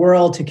over the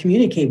world to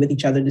communicate with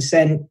each other, to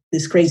send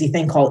this crazy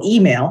thing called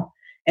email.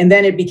 And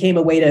then it became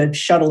a way to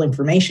shuttle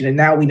information. And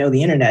now we know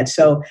the internet.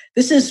 So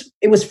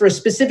it was for a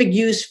specific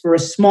use for a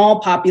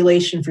small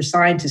population for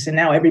scientists. And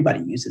now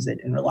everybody uses it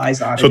and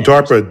relies on it. So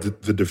DARPA,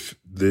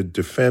 the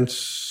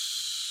defense.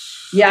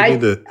 Yeah,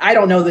 I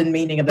don't know the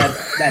meaning of that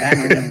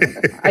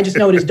acronym. I just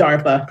know it is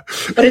DARPA,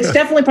 but it's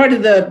definitely part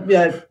of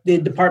the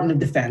Department of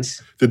Defense.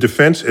 The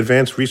Defense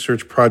Advanced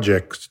Research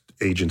Projects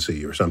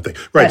Agency or something,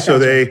 right? So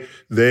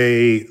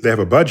they have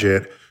a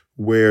budget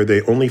where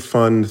they only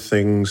fund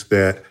things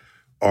that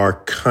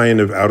are kind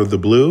of out of the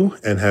blue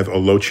and have a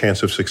low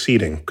chance of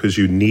succeeding, because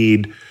you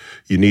need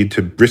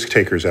to risk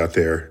takers out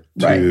there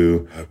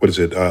to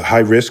high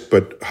risk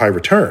but high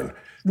return.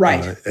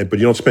 Right. But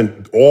you don't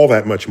spend all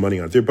that much money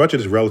on it. Their budget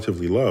is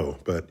relatively low,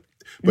 but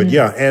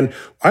yeah. And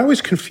I always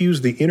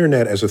confuse the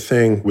internet as a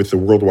thing with the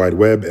World Wide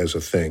Web as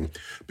a thing,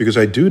 because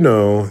I do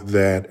know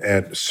that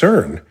at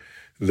CERN,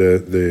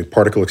 the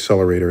particle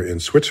accelerator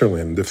in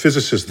Switzerland, the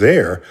physicists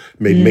there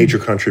made major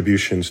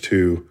contributions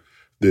to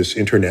this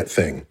internet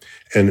thing.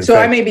 And so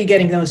I may be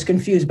getting those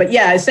confused, but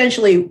yeah,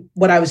 essentially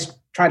what I was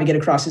trying to get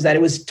across is that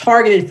it was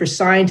targeted for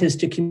scientists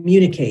to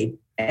communicate.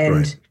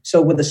 And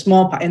so with a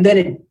small, and then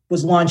it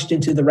was launched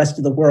into the rest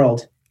of the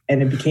world,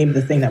 and it became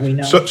the thing that we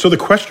know. So the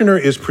questioner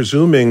is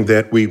presuming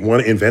that we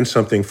want to invent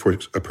something for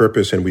a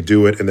purpose, and we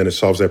do it, and then it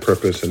solves that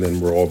purpose, and then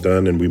we're all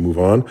done, and we move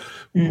on.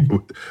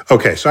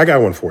 Okay, so I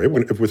got one for you.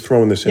 If we're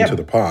throwing this into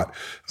the pot,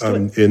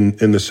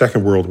 in the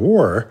Second World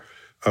War,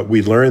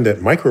 we learned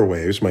that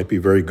microwaves might be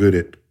very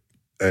good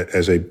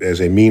as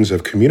a means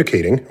of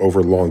communicating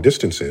over long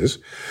distances.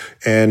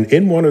 And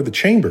in one of the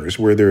chambers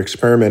where they're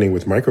experimenting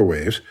with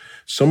microwaves,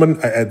 someone,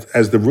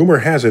 as the rumor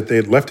has it, they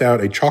had left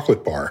out a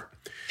chocolate bar.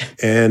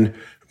 And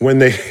when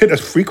they hit a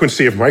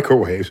frequency of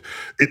microwaves,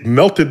 it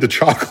melted the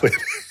chocolate.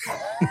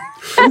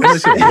 And they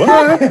said,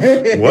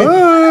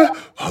 what?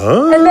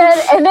 Huh?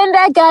 And then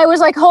that guy was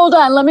like, hold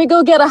on, let me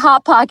go get a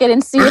Hot Pocket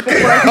and see if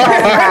it works.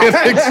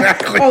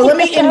 Exactly. Oh, let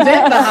me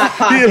invent the Hot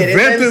Pocket. He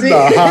invented the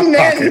Hot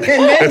Pocket.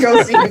 And then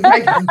go see if I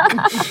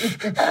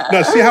can.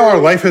 Now, see how our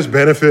life has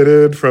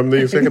benefited from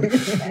these?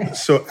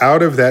 So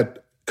out of that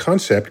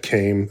concept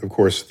came, of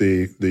course,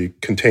 the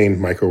contained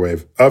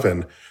microwave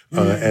oven.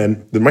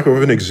 And the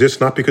microwave oven exists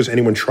not because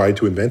anyone tried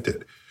to invent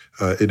it.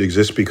 It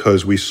exists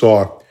because we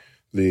saw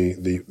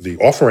the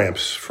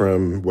off-ramps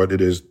from what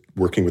it is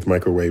working with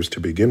microwaves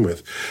to begin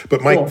with.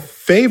 But my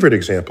favorite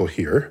example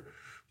here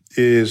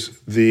is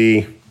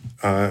a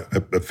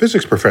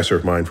physics professor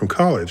of mine from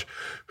college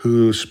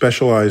who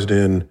specialized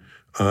in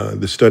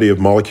the study of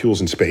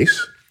molecules in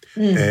space.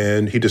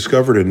 And he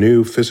discovered a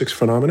new physics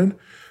phenomenon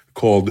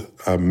called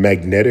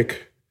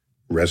magnetic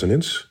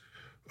resonance,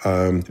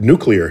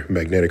 nuclear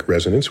magnetic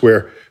resonance,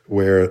 where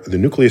the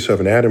nucleus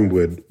of an atom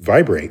would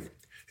vibrate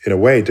in a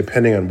way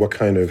depending on what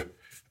kind of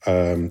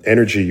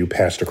energy you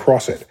passed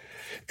across it.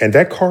 And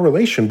that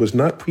correlation was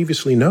not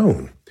previously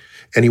known.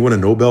 And he won a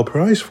Nobel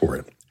Prize for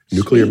it,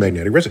 nuclear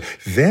magnetic resonance.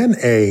 Then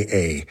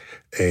a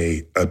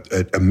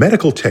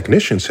medical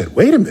technician said,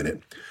 wait a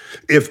minute,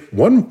 if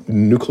one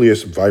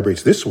nucleus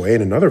vibrates this way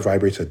and another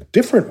vibrates a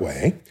different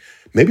way,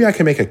 maybe I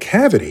can make a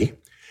cavity,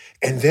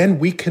 and then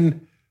we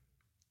can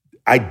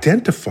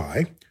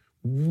identify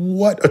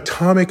what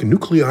atomic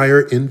nuclei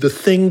are in the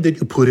thing that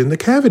you put in the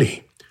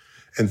cavity?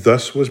 And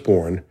thus was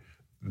born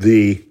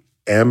the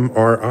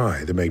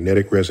MRI, the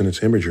magnetic resonance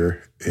imager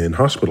in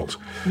hospitals.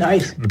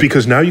 Nice.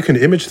 Because now you can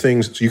image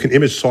things, you can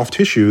image soft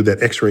tissue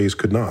that X-rays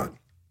could not.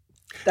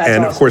 That's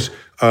and awesome. Of course,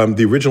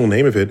 the original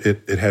name of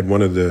it had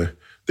one of the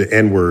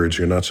N words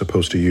you're not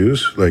supposed to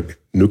use, like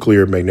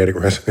nuclear magnetic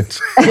resonance.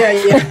 Yeah.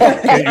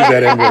 Can't use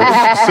that N word.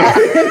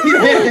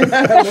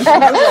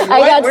 I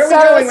got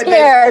so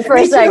scared for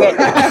a second.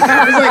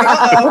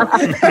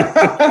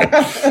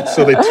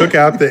 So they took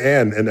out the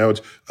N, and now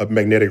it's a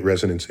magnetic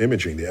resonance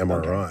imaging, the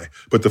MRI.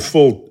 But the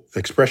full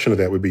expression of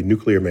that would be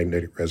nuclear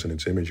magnetic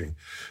resonance imaging.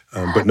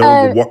 But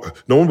no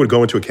one would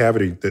go into a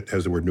cavity that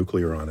has the word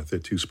nuclear on it. They're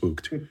too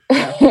spooked.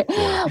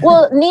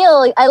 Well,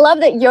 Neil, I love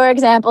that your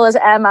example is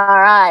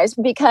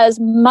MRIs, because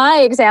my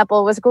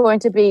example was going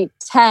to be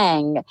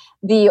Tang,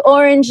 the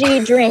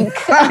orangey drink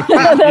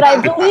that I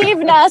believe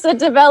NASA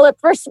developed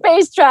for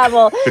space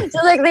travel. So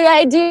like the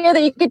idea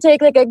that you could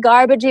take like a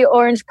garbagey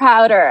orange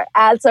powder,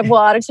 add some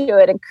water to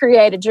it, and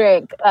create a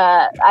drink.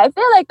 I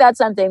feel like that's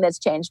something that's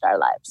changed our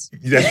lives.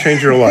 That's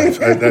changed your life.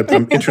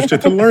 I'm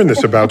interested to learn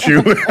this about you.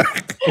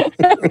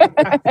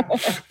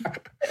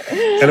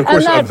 And of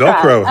course,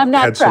 Velcro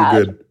had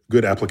some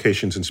good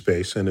applications in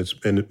space, and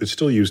it's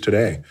still used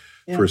today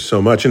for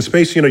so much. In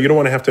space, you don't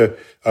want to have to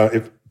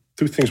if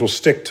two things will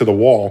stick to the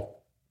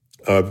wall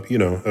of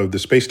the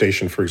space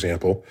station, for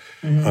example,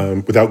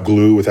 without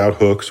glue, without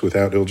hooks,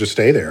 it'll just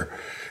stay there.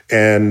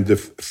 And the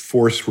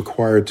force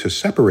required to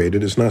separate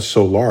it is not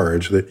so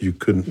large that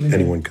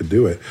anyone could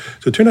do it.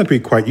 So it turned out to be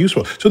quite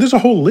useful. So there's a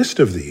whole list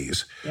of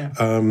these.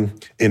 Yeah.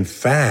 In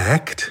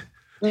fact,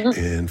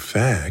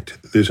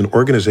 there's an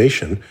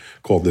organization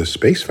called the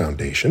Space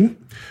Foundation,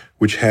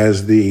 which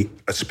has the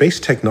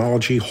Space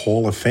Technology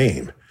Hall of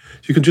Fame.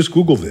 So you can just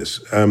Google this,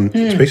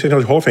 Space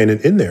Technology Hall of Fame,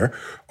 and in there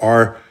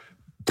are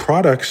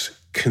products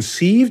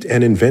conceived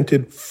and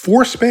invented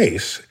for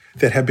space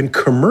that have been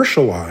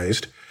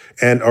commercialized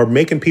and are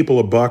making people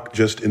a buck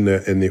just in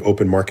the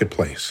open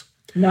marketplace.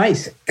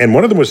 Nice. And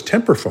one of them was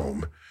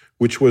Temperfoam,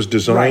 which was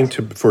designed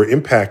for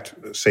impact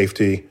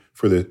safety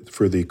for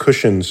the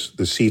cushions,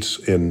 the seats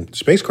in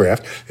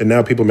spacecraft, and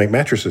now people make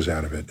mattresses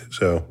out of it.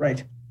 So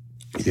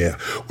yeah,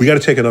 we got to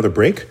take another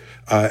break,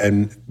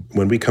 and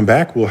when we come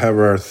back, we'll have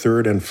our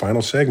third and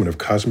final segment of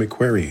Cosmic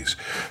Queries,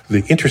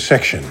 the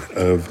intersection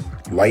of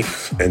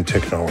life and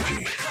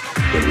technology,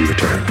 when we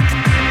return.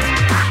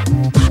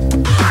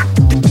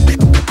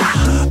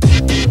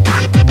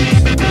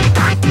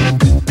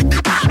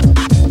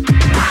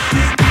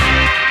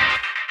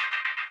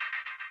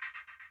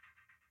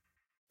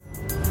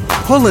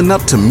 Pulling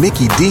up to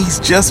Mickey D's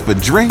just for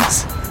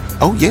drinks?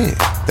 Oh yeah,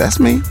 that's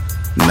me.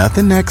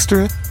 Nothing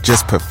extra,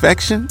 just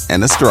perfection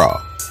and a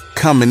straw.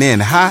 Coming in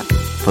hot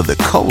for the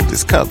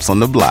coldest cups on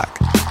the block.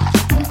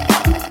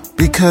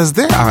 Because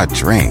there are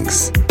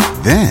drinks.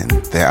 Then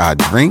there are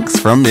drinks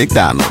from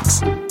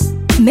McDonald's.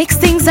 Mix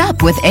things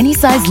up with any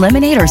size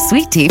lemonade or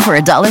sweet tea for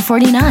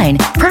 $1.49.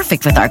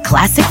 Perfect with our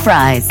classic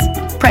fries.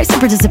 Price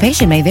and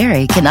participation may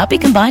vary. Cannot be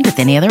combined with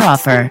any other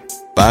offer.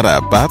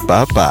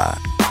 Ba-da-ba-ba-ba.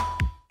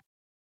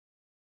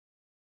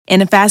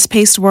 In a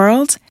fast-paced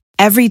world,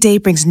 every day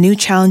brings new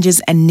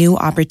challenges and new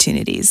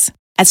opportunities.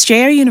 At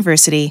Strayer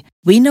University,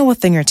 we know a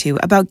thing or two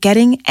about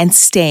getting and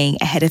staying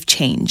ahead of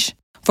change.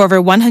 For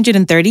over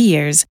 130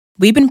 years,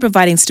 we've been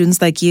providing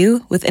students like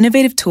you with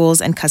innovative tools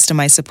and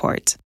customized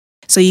support,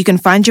 so you can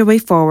find your way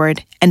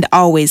forward and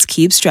always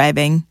keep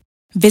striving.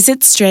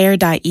 Visit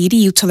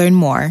strayer.edu to learn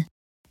more.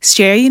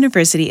 Strayer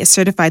University is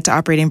certified to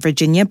operate in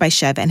Virginia by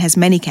Chev and has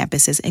many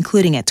campuses,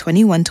 including at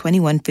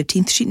 2121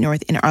 15th Street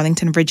North in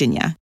Arlington,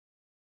 Virginia.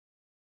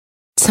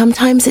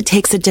 Sometimes it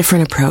takes a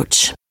different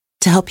approach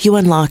to help you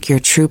unlock your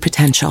true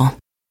potential.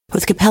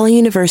 With Capella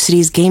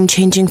University's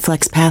game-changing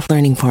FlexPath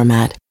learning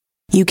format,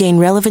 you gain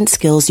relevant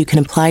skills you can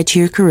apply to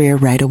your career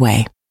right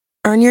away.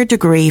 Earn your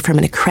degree from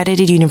an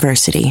accredited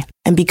university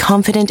and be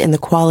confident in the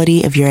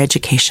quality of your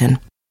education.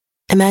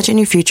 Imagine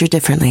your future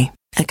differently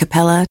at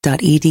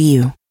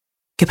capella.edu.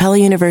 Capella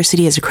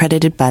University is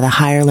accredited by the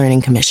Higher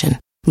Learning Commission.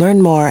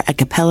 Learn more at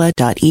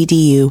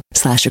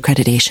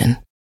capella.edu/accreditation.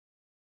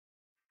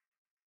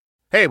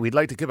 Hey, we'd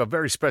like to give a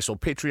very special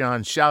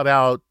Patreon shout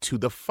out to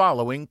the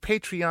following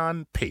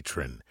Patreon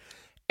patron,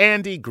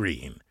 Andy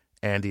Green.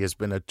 Andy has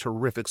been a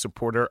terrific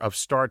supporter of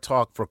Star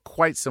Talk for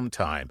quite some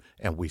time,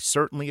 and we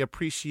certainly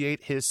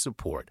appreciate his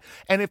support.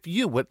 And if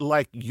you would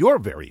like your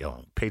very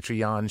own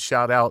Patreon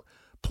shout out,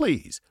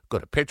 please go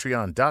to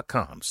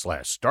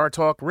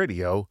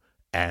patreon.com/StarTalkRadio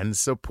and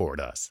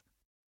support us.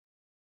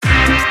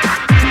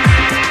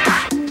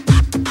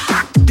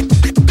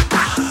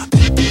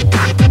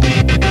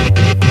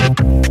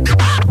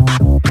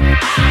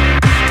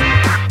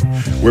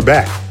 We're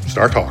back.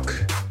 Star Talk,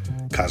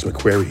 Cosmic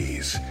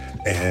Queries.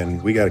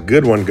 And we got a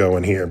good one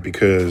going here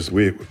because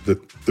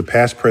the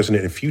past, present,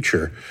 and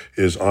future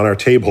is on our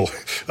table.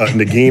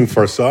 Negin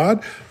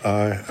Farsad,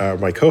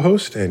 my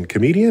co-host and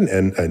comedian,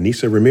 and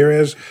Nisa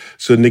Ramirez.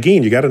 So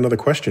Negin, you got another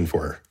question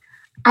for her?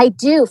 I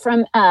do.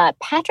 From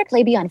Patrick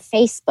Labey on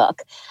Facebook.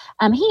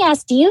 He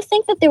asked, do you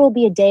think that there will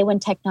be a day when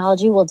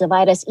technology will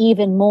divide us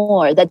even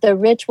more, that the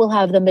rich will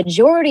have the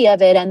majority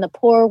of it and the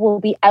poor will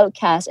be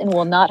outcast and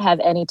will not have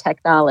any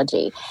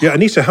technology? Yeah,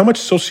 Anissa, how much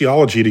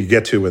sociology do you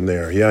get to in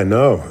there? Yeah, I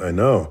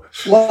know.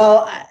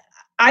 Well,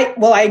 I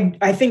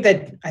think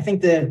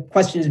the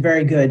question is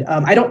very good.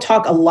 I don't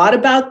talk a lot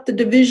about the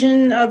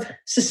division of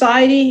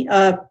society,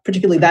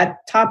 particularly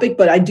that topic,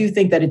 but I do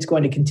think that it's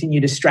going to continue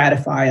to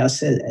stratify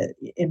us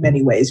in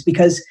many ways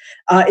because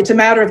it's a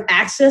matter of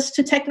access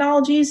to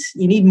technologies.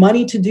 You need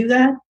money to do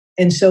that.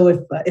 And so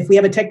if we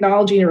have a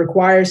technology and it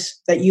requires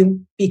that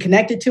you be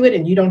connected to it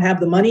and you don't have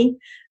the money,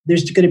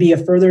 there's going to be a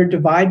further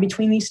divide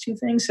between these two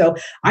things. So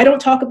I don't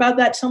talk about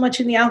that so much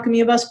in The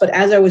Alchemy of Us, but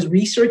as I was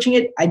researching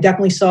it, I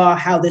definitely saw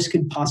how this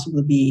could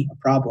possibly be a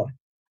problem.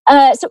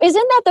 So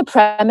isn't that the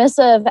premise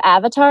of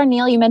Avatar?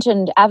 Neil, you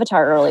mentioned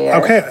Avatar earlier.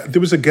 Okay, there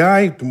was a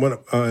guy,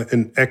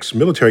 an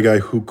ex-military guy,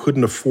 who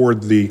couldn't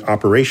afford the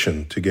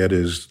operation to get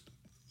his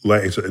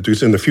legs. It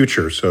was in the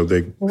future, so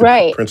the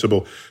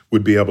principal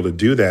would be able to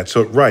do that.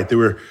 So,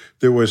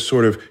 there was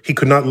sort of, he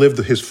could not live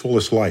his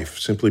fullest life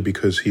simply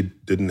because he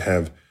didn't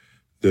have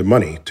the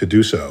money to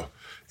do so.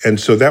 And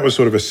so that was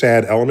sort of a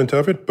sad element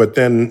of it. But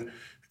then,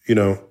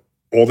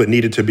 all that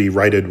needed to be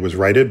righted was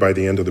righted by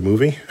the end of the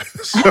movie.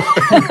 so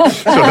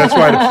that's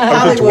why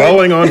I'm just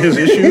dwelling on his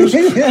issues.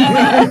 It's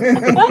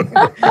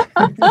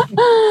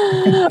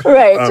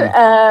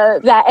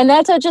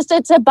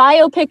a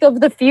biopic of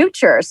the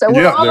future. So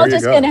we're all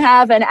just going to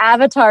have an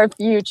Avatar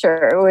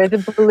future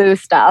with blue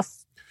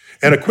stuff.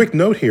 And a quick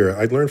note here,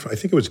 I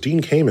think it was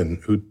Dean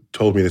Kamen who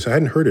told me this. I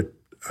hadn't heard it.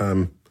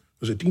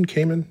 Was it Dean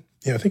Kamen?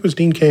 Yeah, I think it was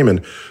Dean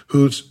Kamen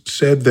who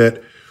said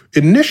that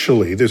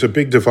initially there's a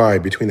big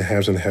divide between the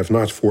haves and the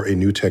have-nots for a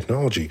new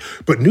technology.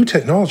 But new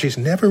technologies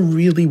never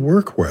really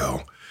work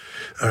well.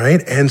 All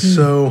right? And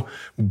so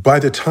by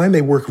the time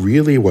they work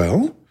really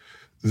well,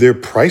 their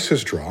price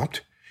has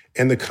dropped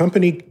and the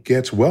company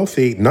gets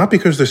wealthy, not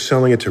because they're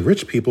selling it to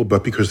rich people,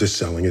 but because they're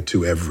selling it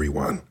to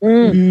everyone.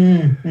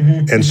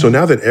 And so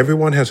now that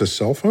everyone has a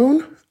cell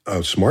phone, a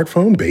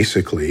smartphone,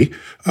 basically,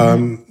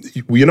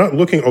 you're not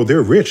looking,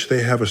 they're rich,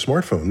 they have a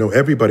smartphone. No,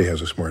 everybody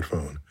has a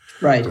smartphone.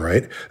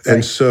 Right?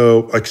 And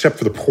so, except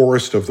for the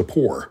poorest of the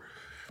poor.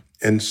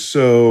 And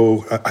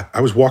so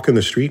I was walking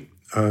the street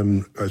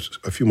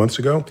a few months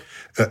ago,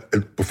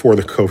 before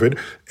the COVID,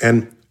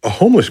 and a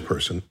homeless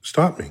person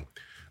stopped me.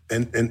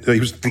 And he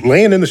was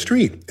laying in the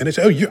street. And I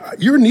said,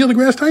 you're Neil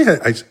deGrasse Tyson?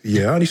 I said,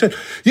 yeah. And he said,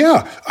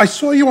 yeah, I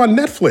saw you on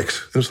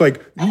Netflix. And it was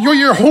like,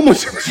 you're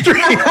homeless in the street.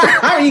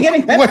 How are you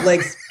getting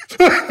Netflix?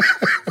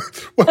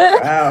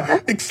 Wow.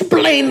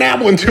 Explain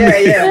that one to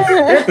me. Yeah.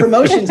 Their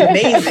promotion's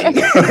amazing.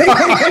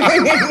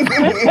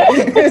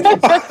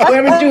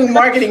 Whoever's doing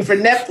marketing for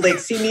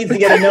Netflix, he needs to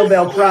get a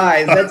Nobel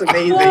Prize. That's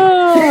amazing.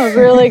 Oh,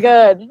 really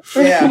good.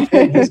 Yeah,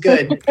 he's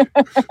good.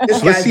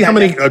 So let's see how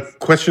many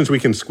questions we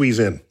can squeeze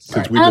in.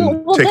 Since we've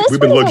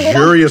been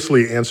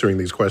luxuriously answering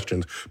these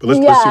questions. But let's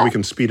see if we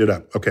can speed it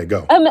up. Okay,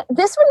 go.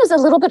 This one is a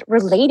little bit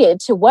related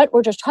to what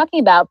we're just talking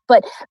about.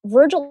 But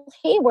Virgil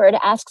Hayward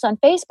asks on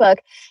Facebook,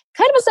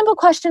 kind of a simple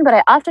question, but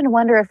I often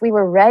wonder if we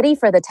were ready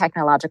for the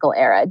technological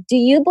era. Do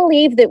you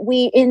believe that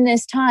we, in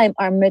this time,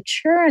 are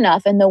mature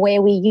enough in the way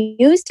we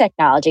use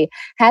technology?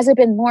 Has it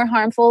been more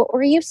harmful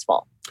or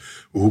useful?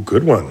 Ooh,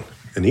 good one.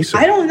 Anissa.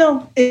 I don't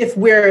know if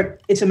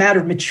it's a matter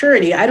of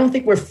maturity. I don't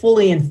think we're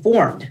fully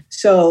informed.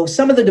 So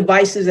some of the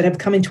devices that have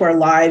come into our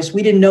lives,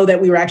 we didn't know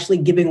that we were actually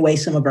giving away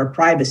some of our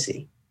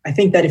privacy. I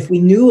think that if we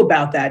knew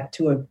about that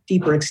to a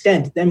deeper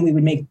extent, then we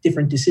would make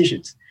different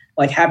decisions.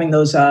 Like having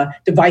those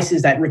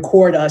devices that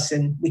record us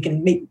and we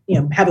can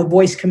have a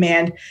voice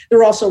command.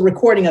 They're also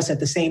recording us at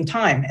the same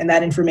time, and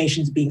that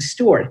information is being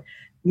stored.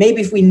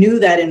 Maybe if we knew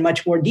that in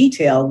much more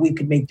detail, we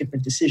could make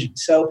different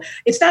decisions. So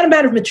it's not a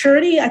matter of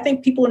maturity. I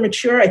think people are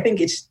mature. I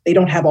think they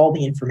don't have all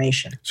the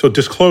information. So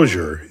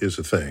disclosure is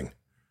a thing.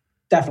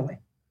 Definitely.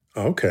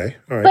 Okay.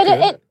 All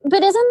right.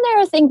 But isn't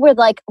there a thing where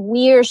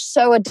we're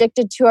so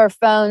addicted to our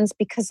phones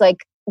because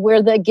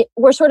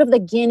we're sort of the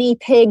guinea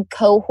pig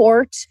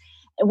cohort?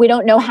 We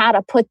don't know how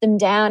to put them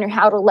down or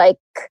how to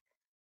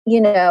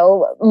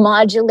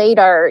modulate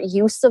our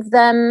use of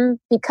them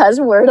because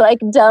we're like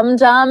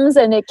dum-dums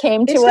and it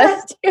came to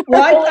us.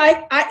 Well,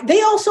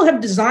 they also have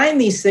designed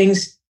these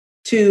things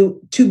to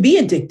be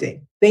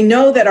addicting. They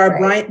know that our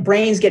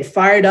brains get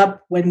fired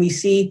up when we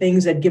see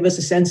things that give us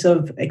a sense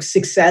of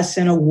success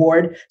and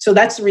award. So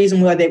that's the reason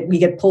why we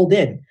get pulled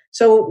in.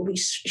 So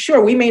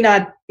sure, we may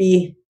not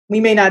be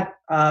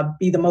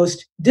the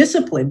most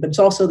disciplined, but it's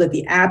also that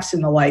the apps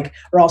and the like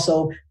are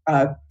also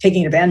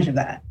taking advantage of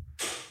that.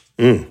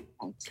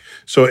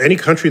 So any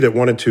country that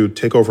wanted to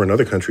take over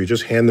another country,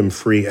 just hand them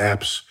free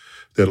apps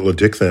that'll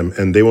addict them,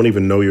 and they won't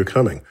even know you're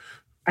coming.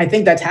 I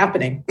think that's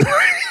happening.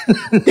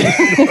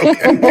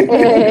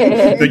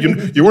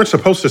 You weren't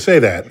supposed to say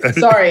that.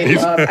 Sorry,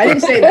 I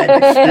didn't say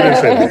that. You didn't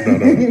say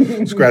that.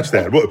 No. Scratch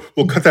that.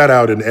 We'll cut that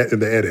out in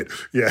the edit.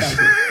 Yes.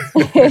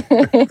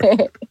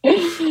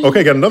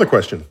 Okay, got another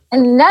question.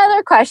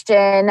 Another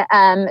question.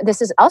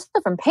 This is also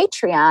from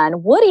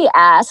Patreon. Woody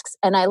asks,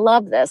 and I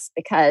love this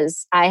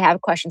because I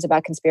have questions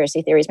about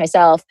conspiracy theories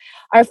myself.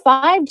 Are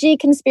 5G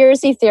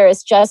conspiracy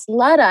theorists just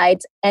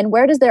Luddites? And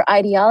where does their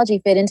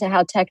ideology fit into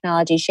how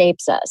technology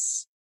shapes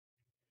us?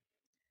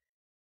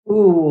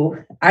 Ooh,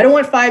 I don't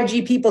want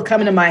 5G people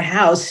coming to my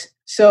house.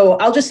 So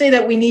I'll just say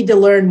that we need to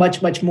learn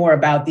much, much more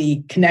about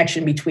the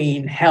connection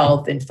between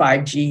health and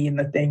 5G and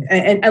the thing.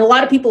 And a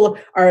lot of people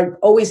are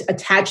always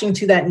attaching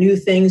to that new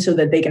thing so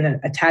that they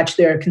can attach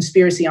their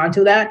conspiracy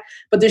onto that.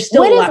 But there's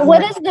still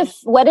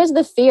what is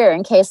the fear,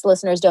 in case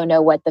listeners don't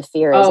know what the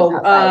fear is?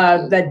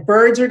 That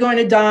birds are going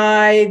to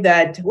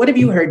die. What have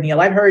you heard,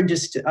 Neil? I've heard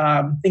just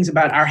things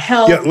about our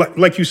health. Yeah,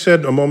 like you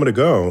said a moment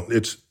ago,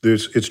 it's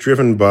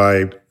driven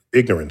by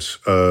ignorance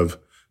of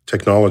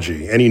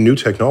technology. Any new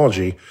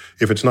technology,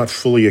 if it's not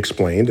fully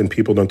explained and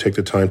people don't take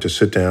the time to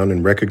sit down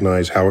and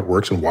recognize how it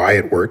works and why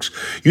it works,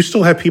 you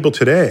still have people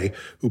today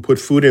who put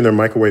food in their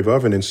microwave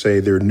oven and say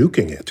they're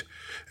nuking it,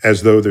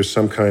 as though there's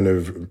some kind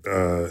of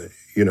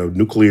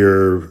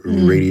nuclear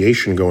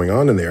radiation going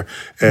on in there.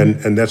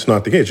 And that's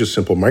not the case. It's just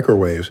simple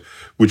microwaves,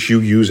 which you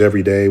use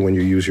every day when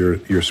you use your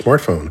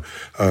smartphone.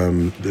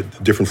 The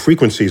different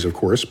frequencies, of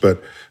course.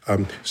 But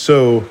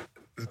so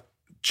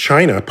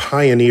China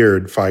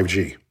pioneered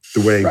 5G.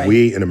 The way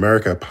we in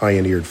America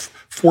pioneered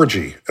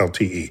 4G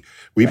LTE.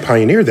 We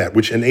pioneered that,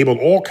 which enabled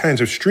all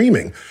kinds of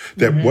streaming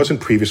that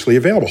wasn't previously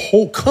available.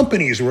 Whole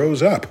companies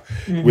rose up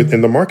within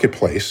the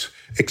marketplace,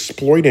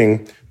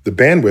 exploiting the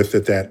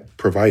bandwidth that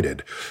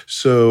provided.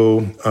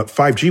 So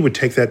 5G would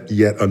take that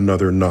yet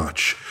another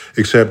notch,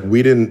 except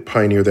we didn't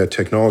pioneer that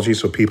technology,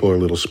 so people are a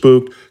little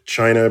spooked.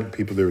 China,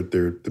 people,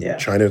 they're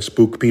China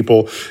spook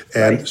people.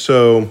 And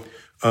so,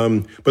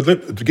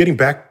 but getting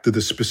back to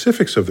the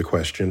specifics of the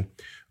question,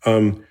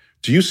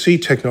 do you see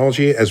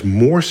technology as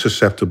more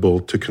susceptible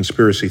to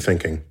conspiracy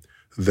thinking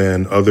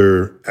than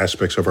other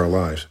aspects of our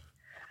lives?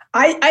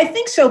 I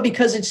think so,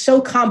 because it's so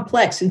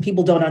complex and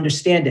people don't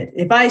understand it.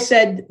 If I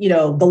said,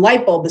 the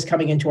light bulb is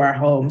coming into our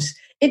homes,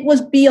 it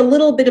would be a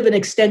little bit of an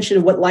extension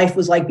of what life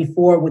was like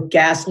before with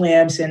gas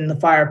lamps and the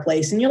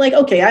fireplace. And you're like,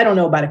 okay, I don't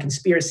know about a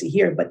conspiracy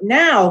here. But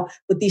now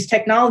with these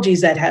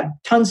technologies that have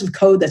tons of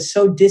code that's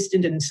so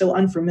distant and so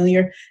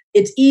unfamiliar,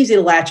 it's easy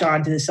to latch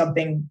on to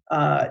something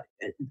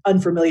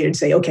unfamiliar and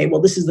say, okay,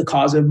 well, this is the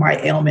cause of my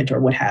ailment or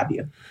what have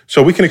you.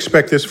 So we can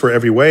expect this for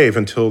every wave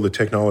until the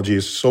technology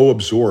is so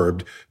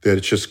absorbed that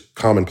it's just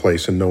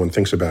commonplace and no one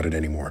thinks about it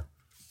anymore.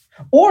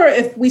 Or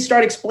if we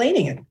start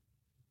explaining it.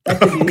 That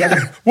could be the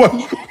other. What?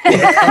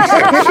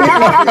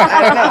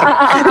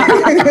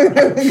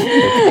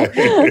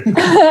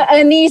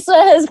 Anissa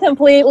has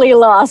completely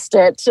lost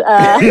it.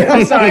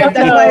 I'm sorry. That's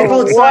why I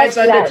hold sides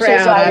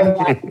underground.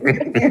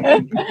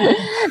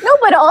 No,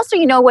 but also,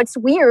 what's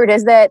weird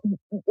is that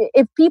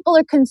if people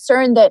are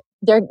concerned that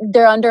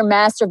they're under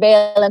mass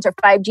surveillance or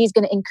 5G is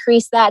going to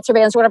increase that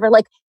surveillance or whatever,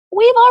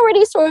 we've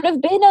already sort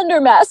of been under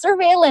mass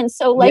surveillance.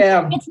 So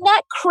it's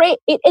not crazy.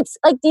 It's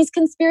like these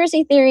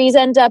conspiracy theories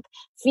end up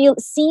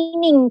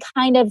seeming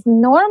kind of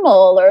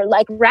normal or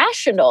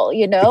rational,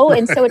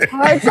 and so it's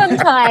hard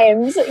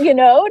sometimes,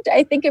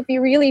 I think if you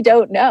really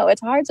don't know,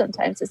 it's hard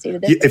sometimes to see the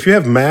difference. If you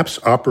have maps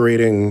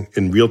operating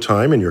in real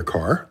time in your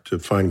car to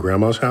find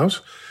grandma's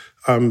house,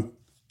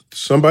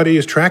 somebody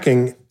is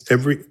tracking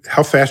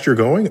how fast you're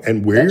going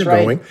and where you're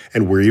going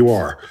and where you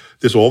are.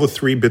 There's all the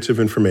 3 bits of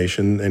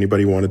information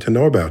anybody wanted to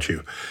know about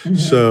you. Mm-hmm.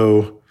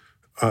 So,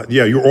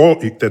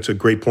 that's a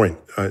great point.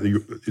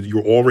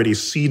 You're already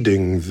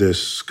seeding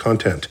this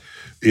content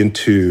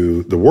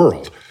into the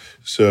world.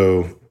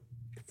 So,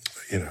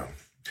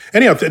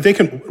 anyhow,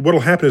 what'll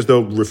happen is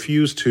they'll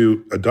refuse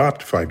to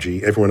adopt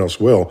 5G. Everyone else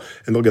will,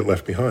 and they'll get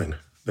left behind.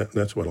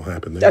 That's what'll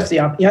happen there.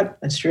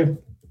 That's true.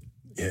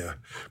 Yeah.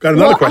 Got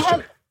another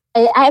question.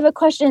 I have a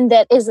question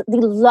that is the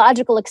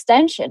logical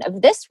extension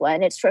of this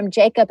one. It's from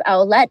Jacob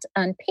Owlett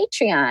on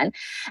Patreon.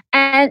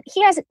 And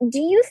he asks, do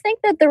you think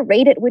that the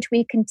rate at which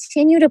we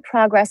continue to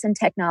progress in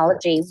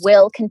technology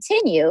will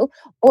continue,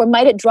 or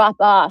might it drop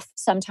off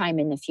sometime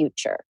in the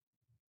future?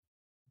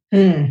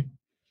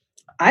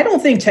 I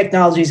don't think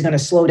technology is going to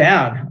slow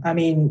down. I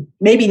mean,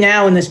 maybe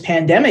now in this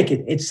pandemic,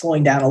 it's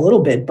slowing down a little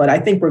bit, but I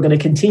think we're going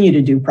to continue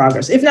to do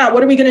progress. If not,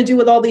 what are we going to do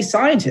with all these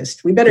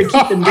scientists? We better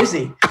keep them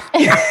busy.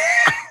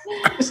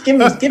 Just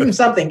give him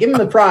something. Give him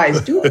the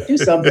prize. Do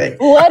something.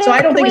 So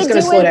I don't think it's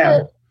going to slow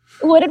down.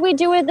 What did we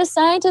do with the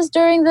scientists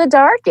during the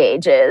Dark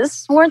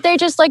Ages? Weren't they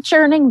just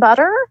churning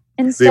butter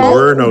instead? There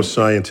were no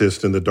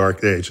scientists in the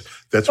Dark Age.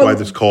 That's why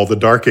it's called the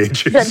Dark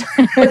Ages.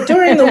 But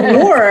during the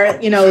war,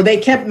 they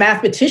kept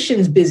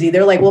mathematicians busy.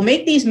 They're like, well,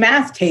 make these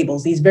math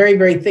tables, these very,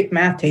 very thick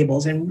math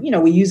tables. And,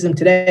 we use them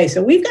today.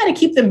 So we've got to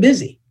keep them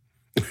busy.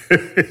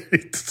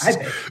 It's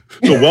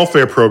a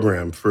welfare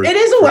program. It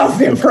is a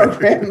welfare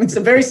program. It's a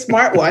very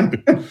smart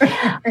one.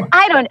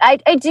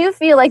 I do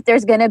feel like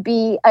there's going to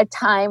be a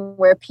time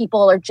where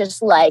people are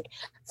just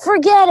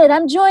forget it.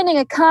 I'm joining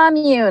a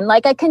commune.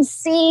 Like I can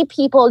see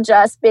people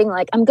just being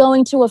like, I'm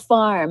going to a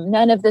farm.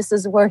 None of this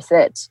is worth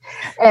it.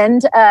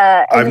 And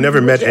I've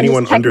never met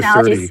anyone under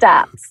 30.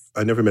 Stops.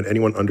 I've never met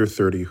anyone under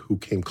 30 who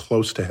came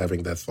close to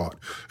having that thought.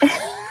 But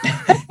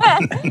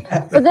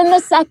then the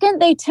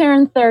second they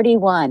turn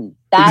 31,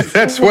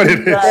 that's what it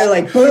is. They're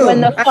like, boom.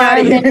 When the farm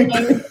I mean,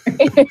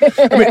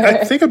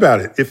 think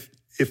about it.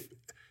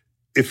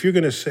 If you're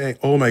going to say,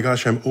 oh my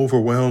gosh, I'm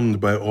overwhelmed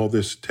by all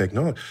this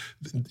technology,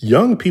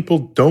 young people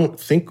don't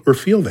think or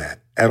feel that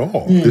at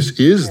all. This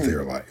is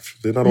their life.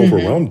 They're not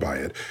overwhelmed by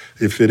it.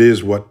 If it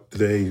is what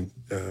they're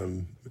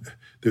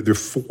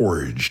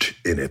forged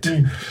in it.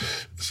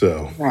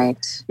 So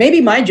right. Maybe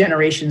my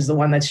generation's the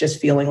one that's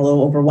just feeling a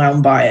little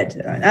overwhelmed by it.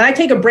 And I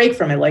take a break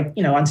from it. Like,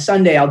 on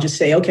Sunday, I'll just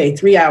say, okay,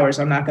 3 hours,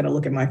 I'm not going to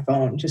look at my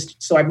phone,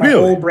 just so my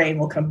whole brain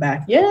will come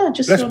back. Yeah,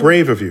 just that's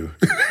brave of you.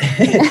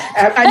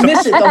 I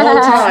miss it the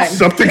whole time.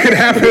 Something could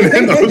happen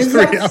in those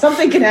 3 hours.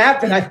 Something can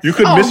happen. You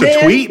could miss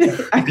a tweet.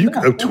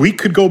 A tweet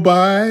could go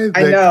by.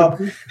 I know.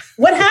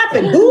 What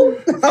happened? Who?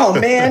 Oh,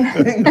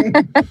 man.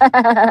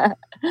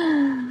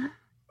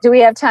 Do we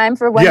have time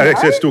for one more? Yeah,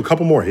 let's do a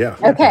couple more, yeah.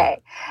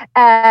 Okay.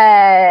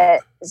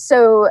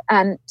 So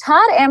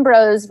Todd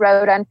Ambrose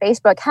wrote on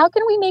Facebook, how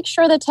can we make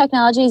sure that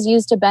technology is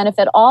used to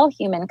benefit all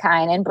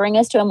humankind and bring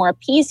us to a more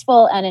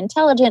peaceful and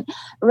intelligent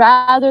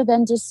rather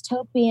than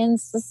dystopian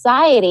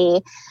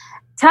society?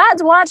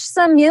 Todd's watched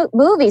some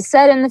movies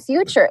set in the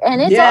future,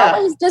 and it's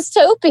always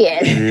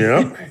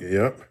dystopian.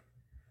 Yep.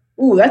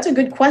 Ooh, that's a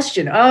good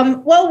question.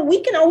 Well,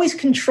 we can always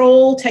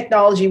control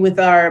technology with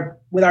our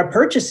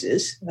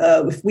purchases.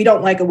 If we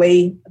don't like the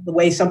way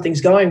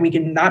something's going, we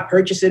can not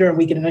purchase it, or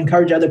we can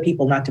encourage other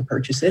people not to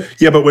purchase it.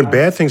 Yeah, but when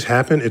bad things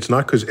happen, it's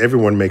not because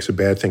everyone makes a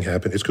bad thing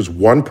happen. It's because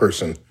one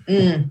person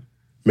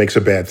makes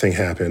a bad thing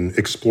happen,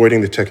 exploiting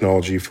the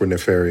technology for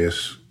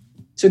nefarious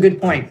It's a good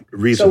point.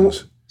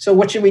 Reasons. So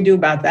what should we do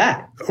about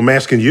that? I'm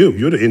asking you.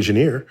 You're the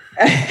engineer.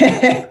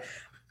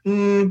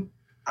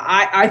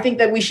 I think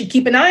that we should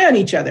keep an eye on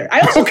each other.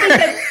 I also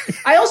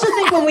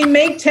think when we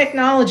make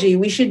technology,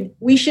 we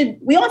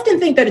often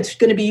think that it's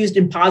going to be used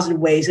in positive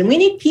ways, and we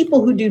need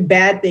people who do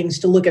bad things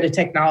to look at a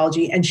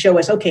technology and show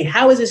us, okay,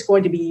 how is this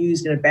going to be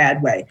used in a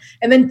bad way,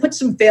 and then put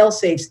some fail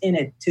safes in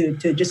it to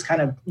just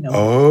kind of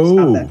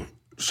stop that.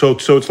 So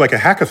it's like a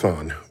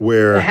hackathon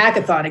where a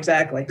hackathon,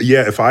 exactly.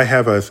 Yeah, if I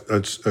have a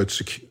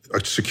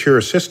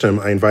secure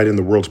system, I invite in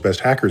the world's best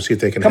hackers, see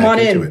if they can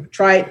hack into it.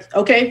 Try it.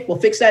 Okay, we'll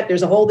fix that.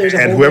 There's a hole.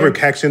 And whoever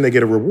hacks in, they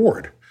get a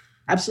reward.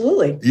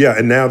 Absolutely. Yeah,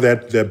 and now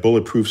that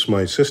bulletproofs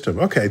my system.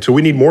 Okay, so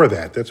we need more of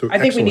that. I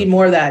think we need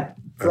more of that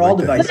for all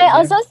devices. But I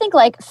also think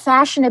like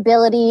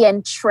fashionability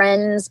and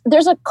trends,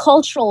 there's a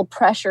cultural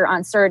pressure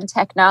on certain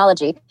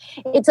technology.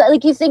 It's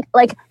like you think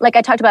like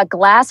I talked about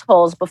glass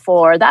holes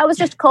before. That was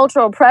just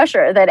cultural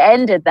pressure that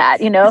ended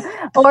that,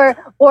 or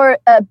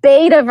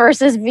beta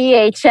versus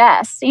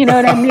VHS. You know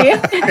what I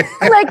mean?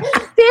 Like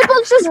people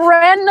just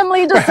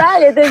randomly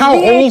decided that How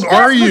VHS old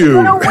are you?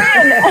 was going to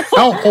win.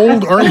 How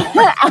old are you?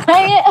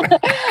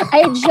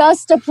 I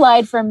just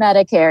applied for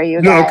Medicare,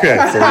 you guys. Okay.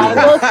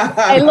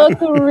 I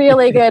look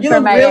really good for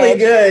my really age.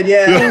 good,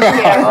 yeah.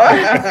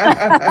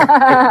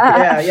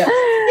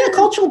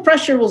 Cultural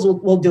pressure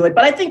will do it,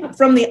 but I think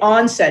from the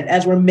onset,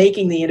 as we're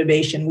making the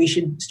innovation, we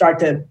should start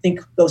to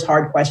think those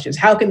hard questions.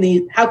 How can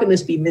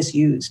this be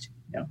misused?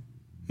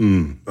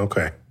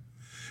 Okay,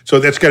 so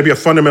that's got to be a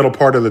fundamental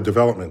part of the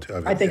development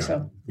of it. I think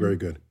so. Very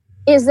good.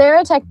 Is there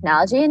a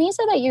technology,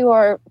 Anissa, that you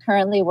are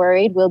currently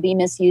worried will be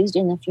misused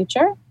in the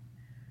future?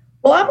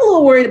 Well, I'm a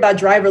little worried about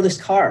driverless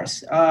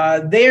cars.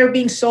 They are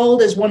being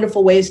sold as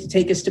wonderful ways to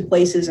take us to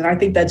places, and I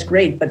think that's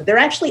great. But they're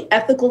actually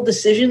ethical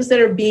decisions that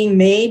are being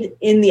made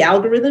in the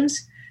algorithms.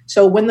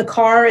 So when the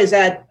car is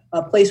at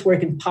a place where it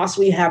can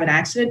possibly have an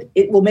accident,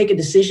 it will make a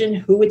decision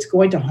who it's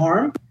going to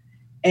harm.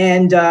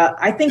 And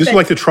I think this is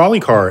like the trolley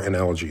car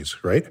analogies,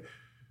 right?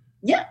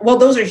 Yeah. Well,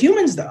 those are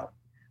humans, though.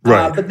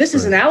 Right. But this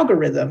is an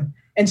algorithm.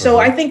 And so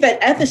I think that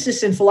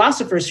ethicists and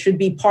philosophers should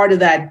be part of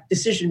that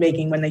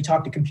decision-making when they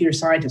talk to computer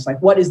scientists, like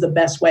what is the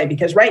best way?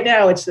 Because right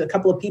now it's a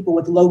couple of people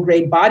with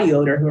low-grade body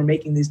odor who are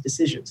making these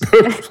decisions.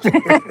 And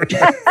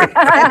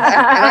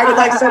I would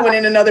like someone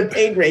in another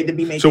pay grade to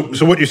be making.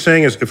 So what you're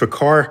saying is if a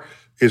car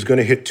is going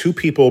to hit two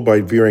people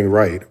by veering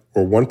right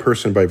or one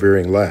person by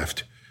veering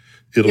left,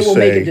 it will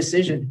make a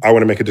decision. I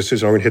want to make a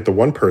decision. I'm going to hit the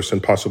one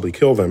person, possibly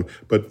kill them,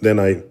 but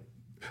then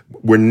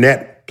we're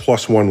net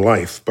plus one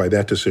life by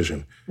that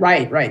decision.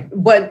 Right.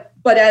 But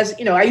as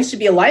I used to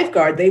be a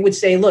lifeguard, they would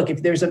say, look,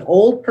 if there's an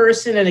old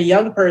person and a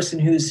young person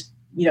who's,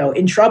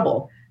 in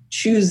trouble,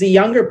 choose the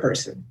younger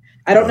person.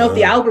 I don't know if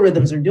the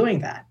algorithms are doing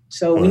that.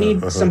 So we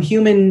need some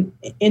human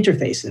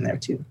interface in there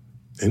too.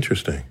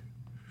 Interesting.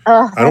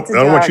 I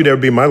don't want you to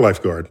ever be my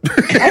lifeguard.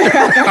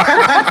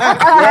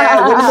 Yeah,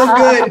 it wouldn't look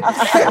good.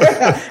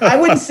 I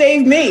wouldn't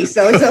save me,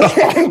 so it's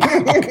okay.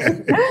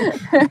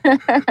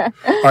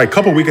 All right,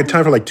 we got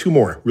time for like two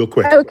more real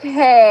quick.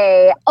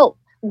 Okay. Oh,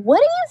 What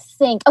do you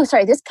think? Oh,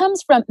 sorry. This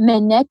comes from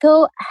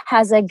Mineko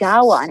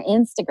Hazagawa on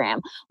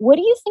Instagram. What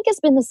do you think has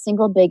been the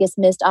single biggest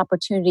missed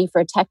opportunity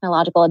for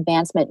technological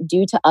advancement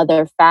due to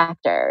other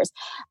factors,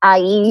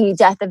 i.e.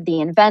 death of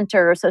the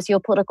inventor,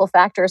 sociopolitical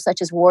factors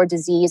such as war,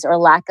 disease, or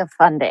lack of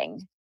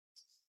funding?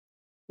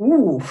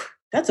 Ooh,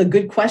 that's a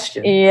good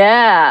question.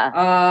 Yeah.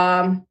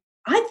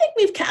 I think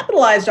we've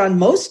capitalized on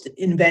most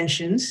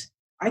inventions.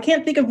 I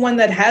can't think of one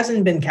that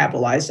hasn't been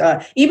capitalized.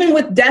 Even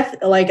with death,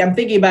 like I'm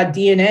thinking about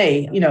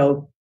DNA,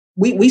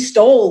 we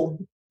stole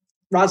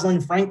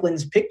Rosalind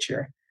Franklin's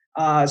picture.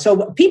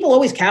 So people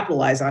always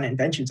capitalize on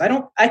inventions.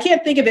 I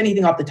can't think of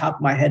anything off the top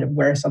of my head of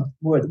where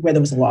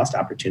there was a lost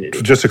opportunity.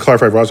 Just to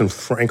clarify, Rosalind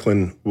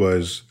Franklin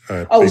was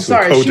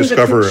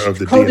co-discoverer of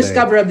the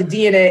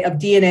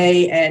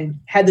DNA and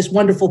had this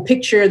wonderful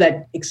picture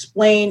that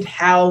explained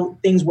how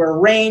things were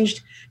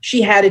arranged.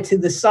 She had it to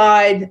the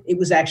side. It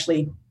was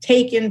actually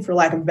taken, for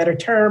lack of a better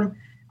term.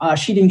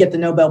 She didn't get the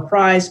Nobel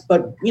Prize,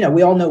 but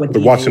we all know what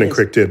DNA Watson is. and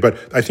Crick did. But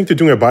I think they're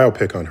doing a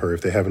biopic on her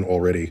if they haven't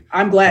already.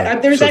 I'm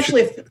glad. There's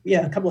actually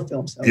a couple of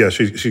films. So. Yeah,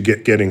 she's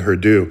getting her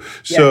due.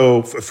 Yeah.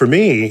 So for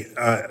me,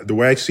 the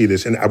way I see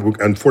this, and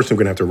unfortunately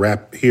we're going to have to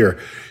wrap here,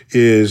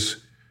 is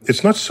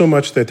it's not so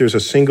much that there's a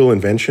single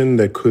invention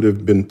that could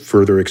have been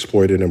further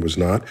exploited and was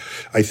not.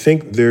 I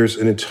think there's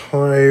an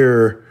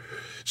entire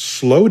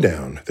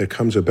slowdown that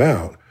comes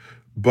about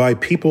by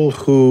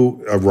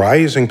a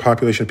rising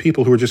population of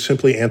people who are just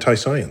simply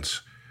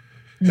anti-science.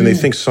 And they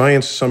think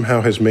science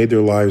somehow has made their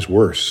lives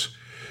worse,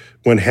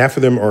 when half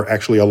of them are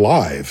actually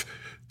alive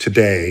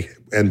today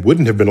and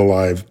wouldn't have been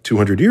alive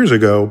 200 years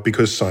ago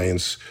because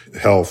science,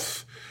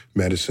 health,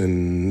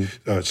 medicine,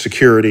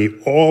 security,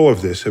 all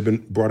of this have been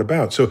brought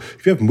about. So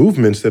if you have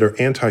movements that are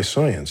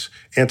anti-science,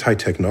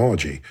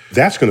 anti-technology,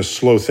 that's going to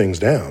slow things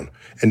down.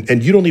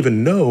 And you don't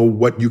even know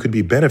what you could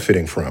be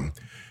benefiting from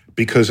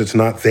because it's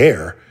not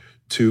there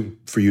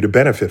for you to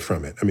benefit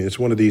from it. I mean, it's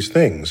one of these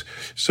things.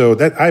 So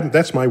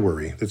that's my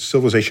worry, that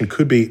civilization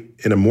could be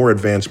in a more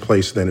advanced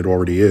place than it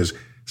already is,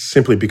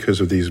 simply because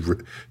of these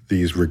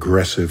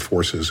regressive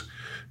forces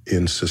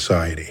in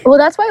society. Well,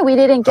 that's why we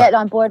didn't get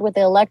on board with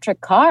the electric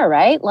car,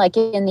 right? Like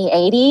in the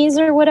 80s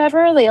or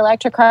whatever, the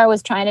electric car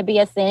was trying to be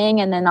a thing,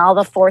 and then all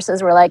the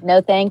forces were like, no,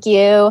 thank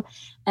you.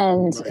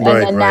 And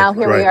then now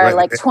here we are,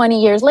 like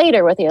 20 years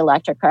later with the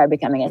electric car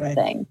becoming a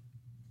thing.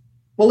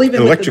 Well,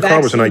 even the electric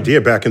car was an idea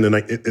back in the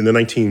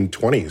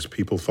 1920s.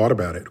 People thought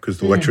about it because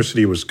the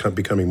electricity was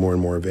becoming more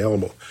and more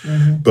available.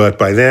 Mm-hmm. But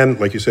by then,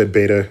 like you said,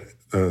 beta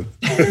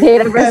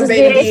versus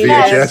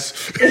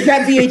VHS. They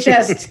got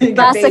VHS.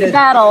 Classic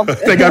battle.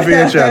 They got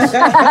VHS.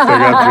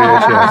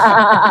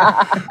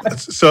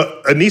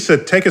 So,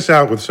 Anissa, take us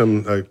out with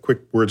some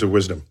quick words of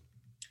wisdom.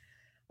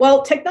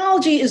 Well,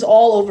 technology is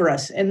all over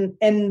us, and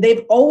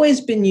they've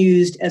always been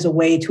used as a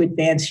way to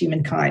advance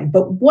humankind.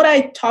 But what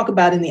I talk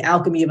about in The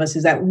Alchemy of Us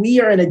is that we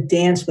are in a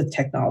dance with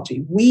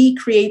technology. We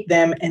create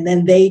them, and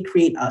then they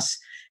create us.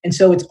 And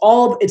so it's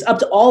up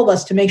to all of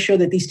us to make sure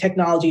that these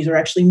technologies are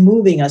actually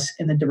moving us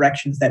in the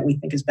directions that we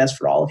think is best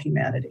for all of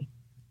humanity.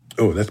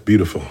 Oh, that's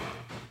beautiful.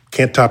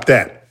 Can't top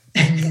that.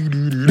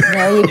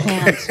 No, you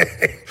can't.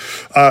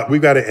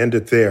 We've got to end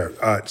it there.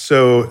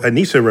 So,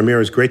 Anissa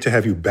Ramirez, great to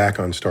have you back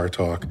on Star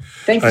Talk.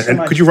 Thank you so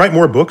much. Could you write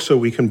more books so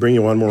we can bring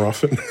you on more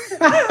often?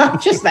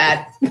 Just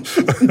that.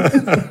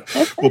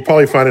 We'll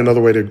probably find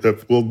another way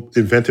we'll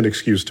invent an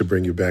excuse to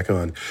bring you back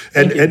on.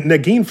 And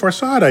Negin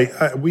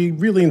Farsad, we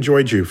really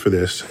enjoyed you for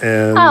this.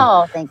 And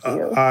thank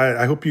you.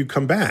 I hope you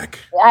come back.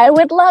 I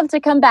would love to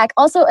come back.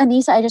 Also,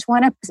 Anissa, I just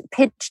want to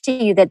pitch to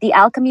you that The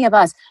Alchemy of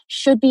Us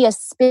should be a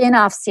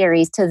spin-off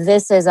series to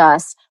This Is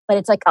Us, but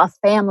it's like a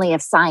family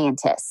of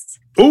scientists.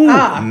 Oh,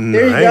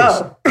 there you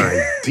go.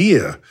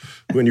 Idea.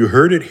 When you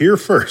heard it here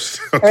first.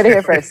 Okay. Heard it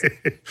here first.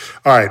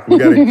 All right, we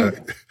got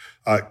to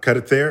cut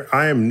it there.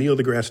 I am Neil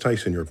deGrasse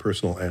Tyson, your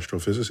personal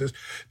astrophysicist.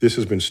 This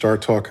has been Star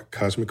Talk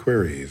Cosmic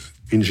Queries,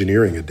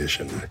 Engineering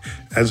Edition.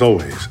 As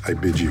always, I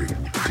bid you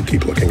to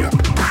keep looking up.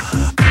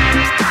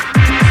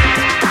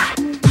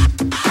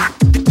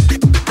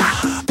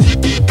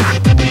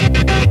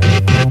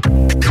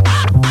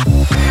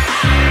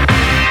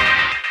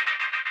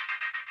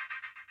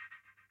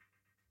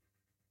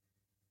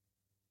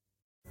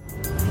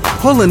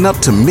 Pulling up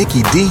to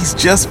Mickey D's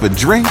just for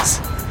drinks?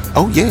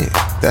 Oh yeah,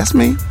 that's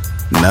me.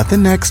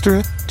 Nothing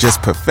extra,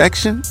 just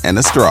perfection and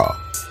a straw.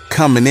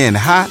 Coming in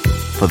hot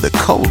for the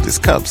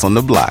coldest cups on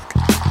the block.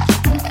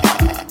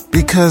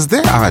 Because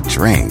there are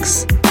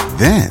drinks.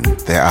 Then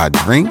there are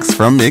drinks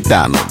from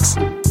McDonald's.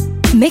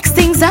 Mix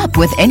things up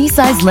with any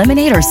size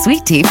lemonade or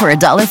sweet tea for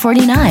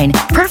 $1.49.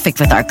 Perfect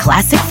with our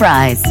classic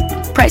fries.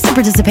 Price and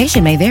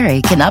participation may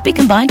vary. Cannot be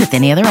combined with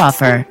any other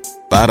offer.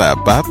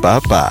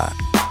 Ba-da-ba-ba-ba.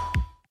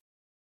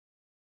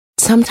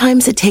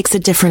 Sometimes it takes a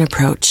different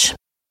approach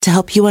to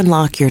help you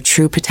unlock your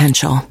true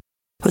potential.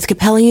 With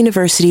Capella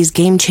University's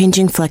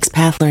game-changing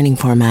FlexPath learning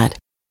format,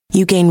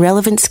 you gain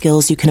relevant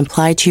skills you can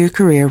apply to your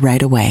career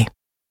right away.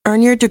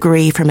 Earn your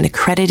degree from an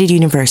accredited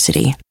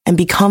university and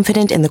be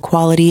confident in the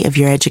quality of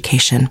your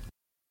education.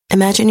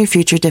 Imagine your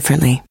future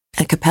differently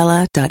at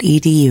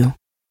capella.edu.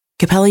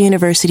 Capella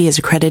University is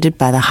accredited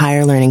by the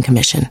Higher Learning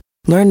Commission.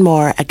 Learn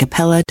more at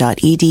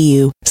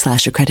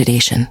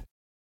capella.edu/accreditation.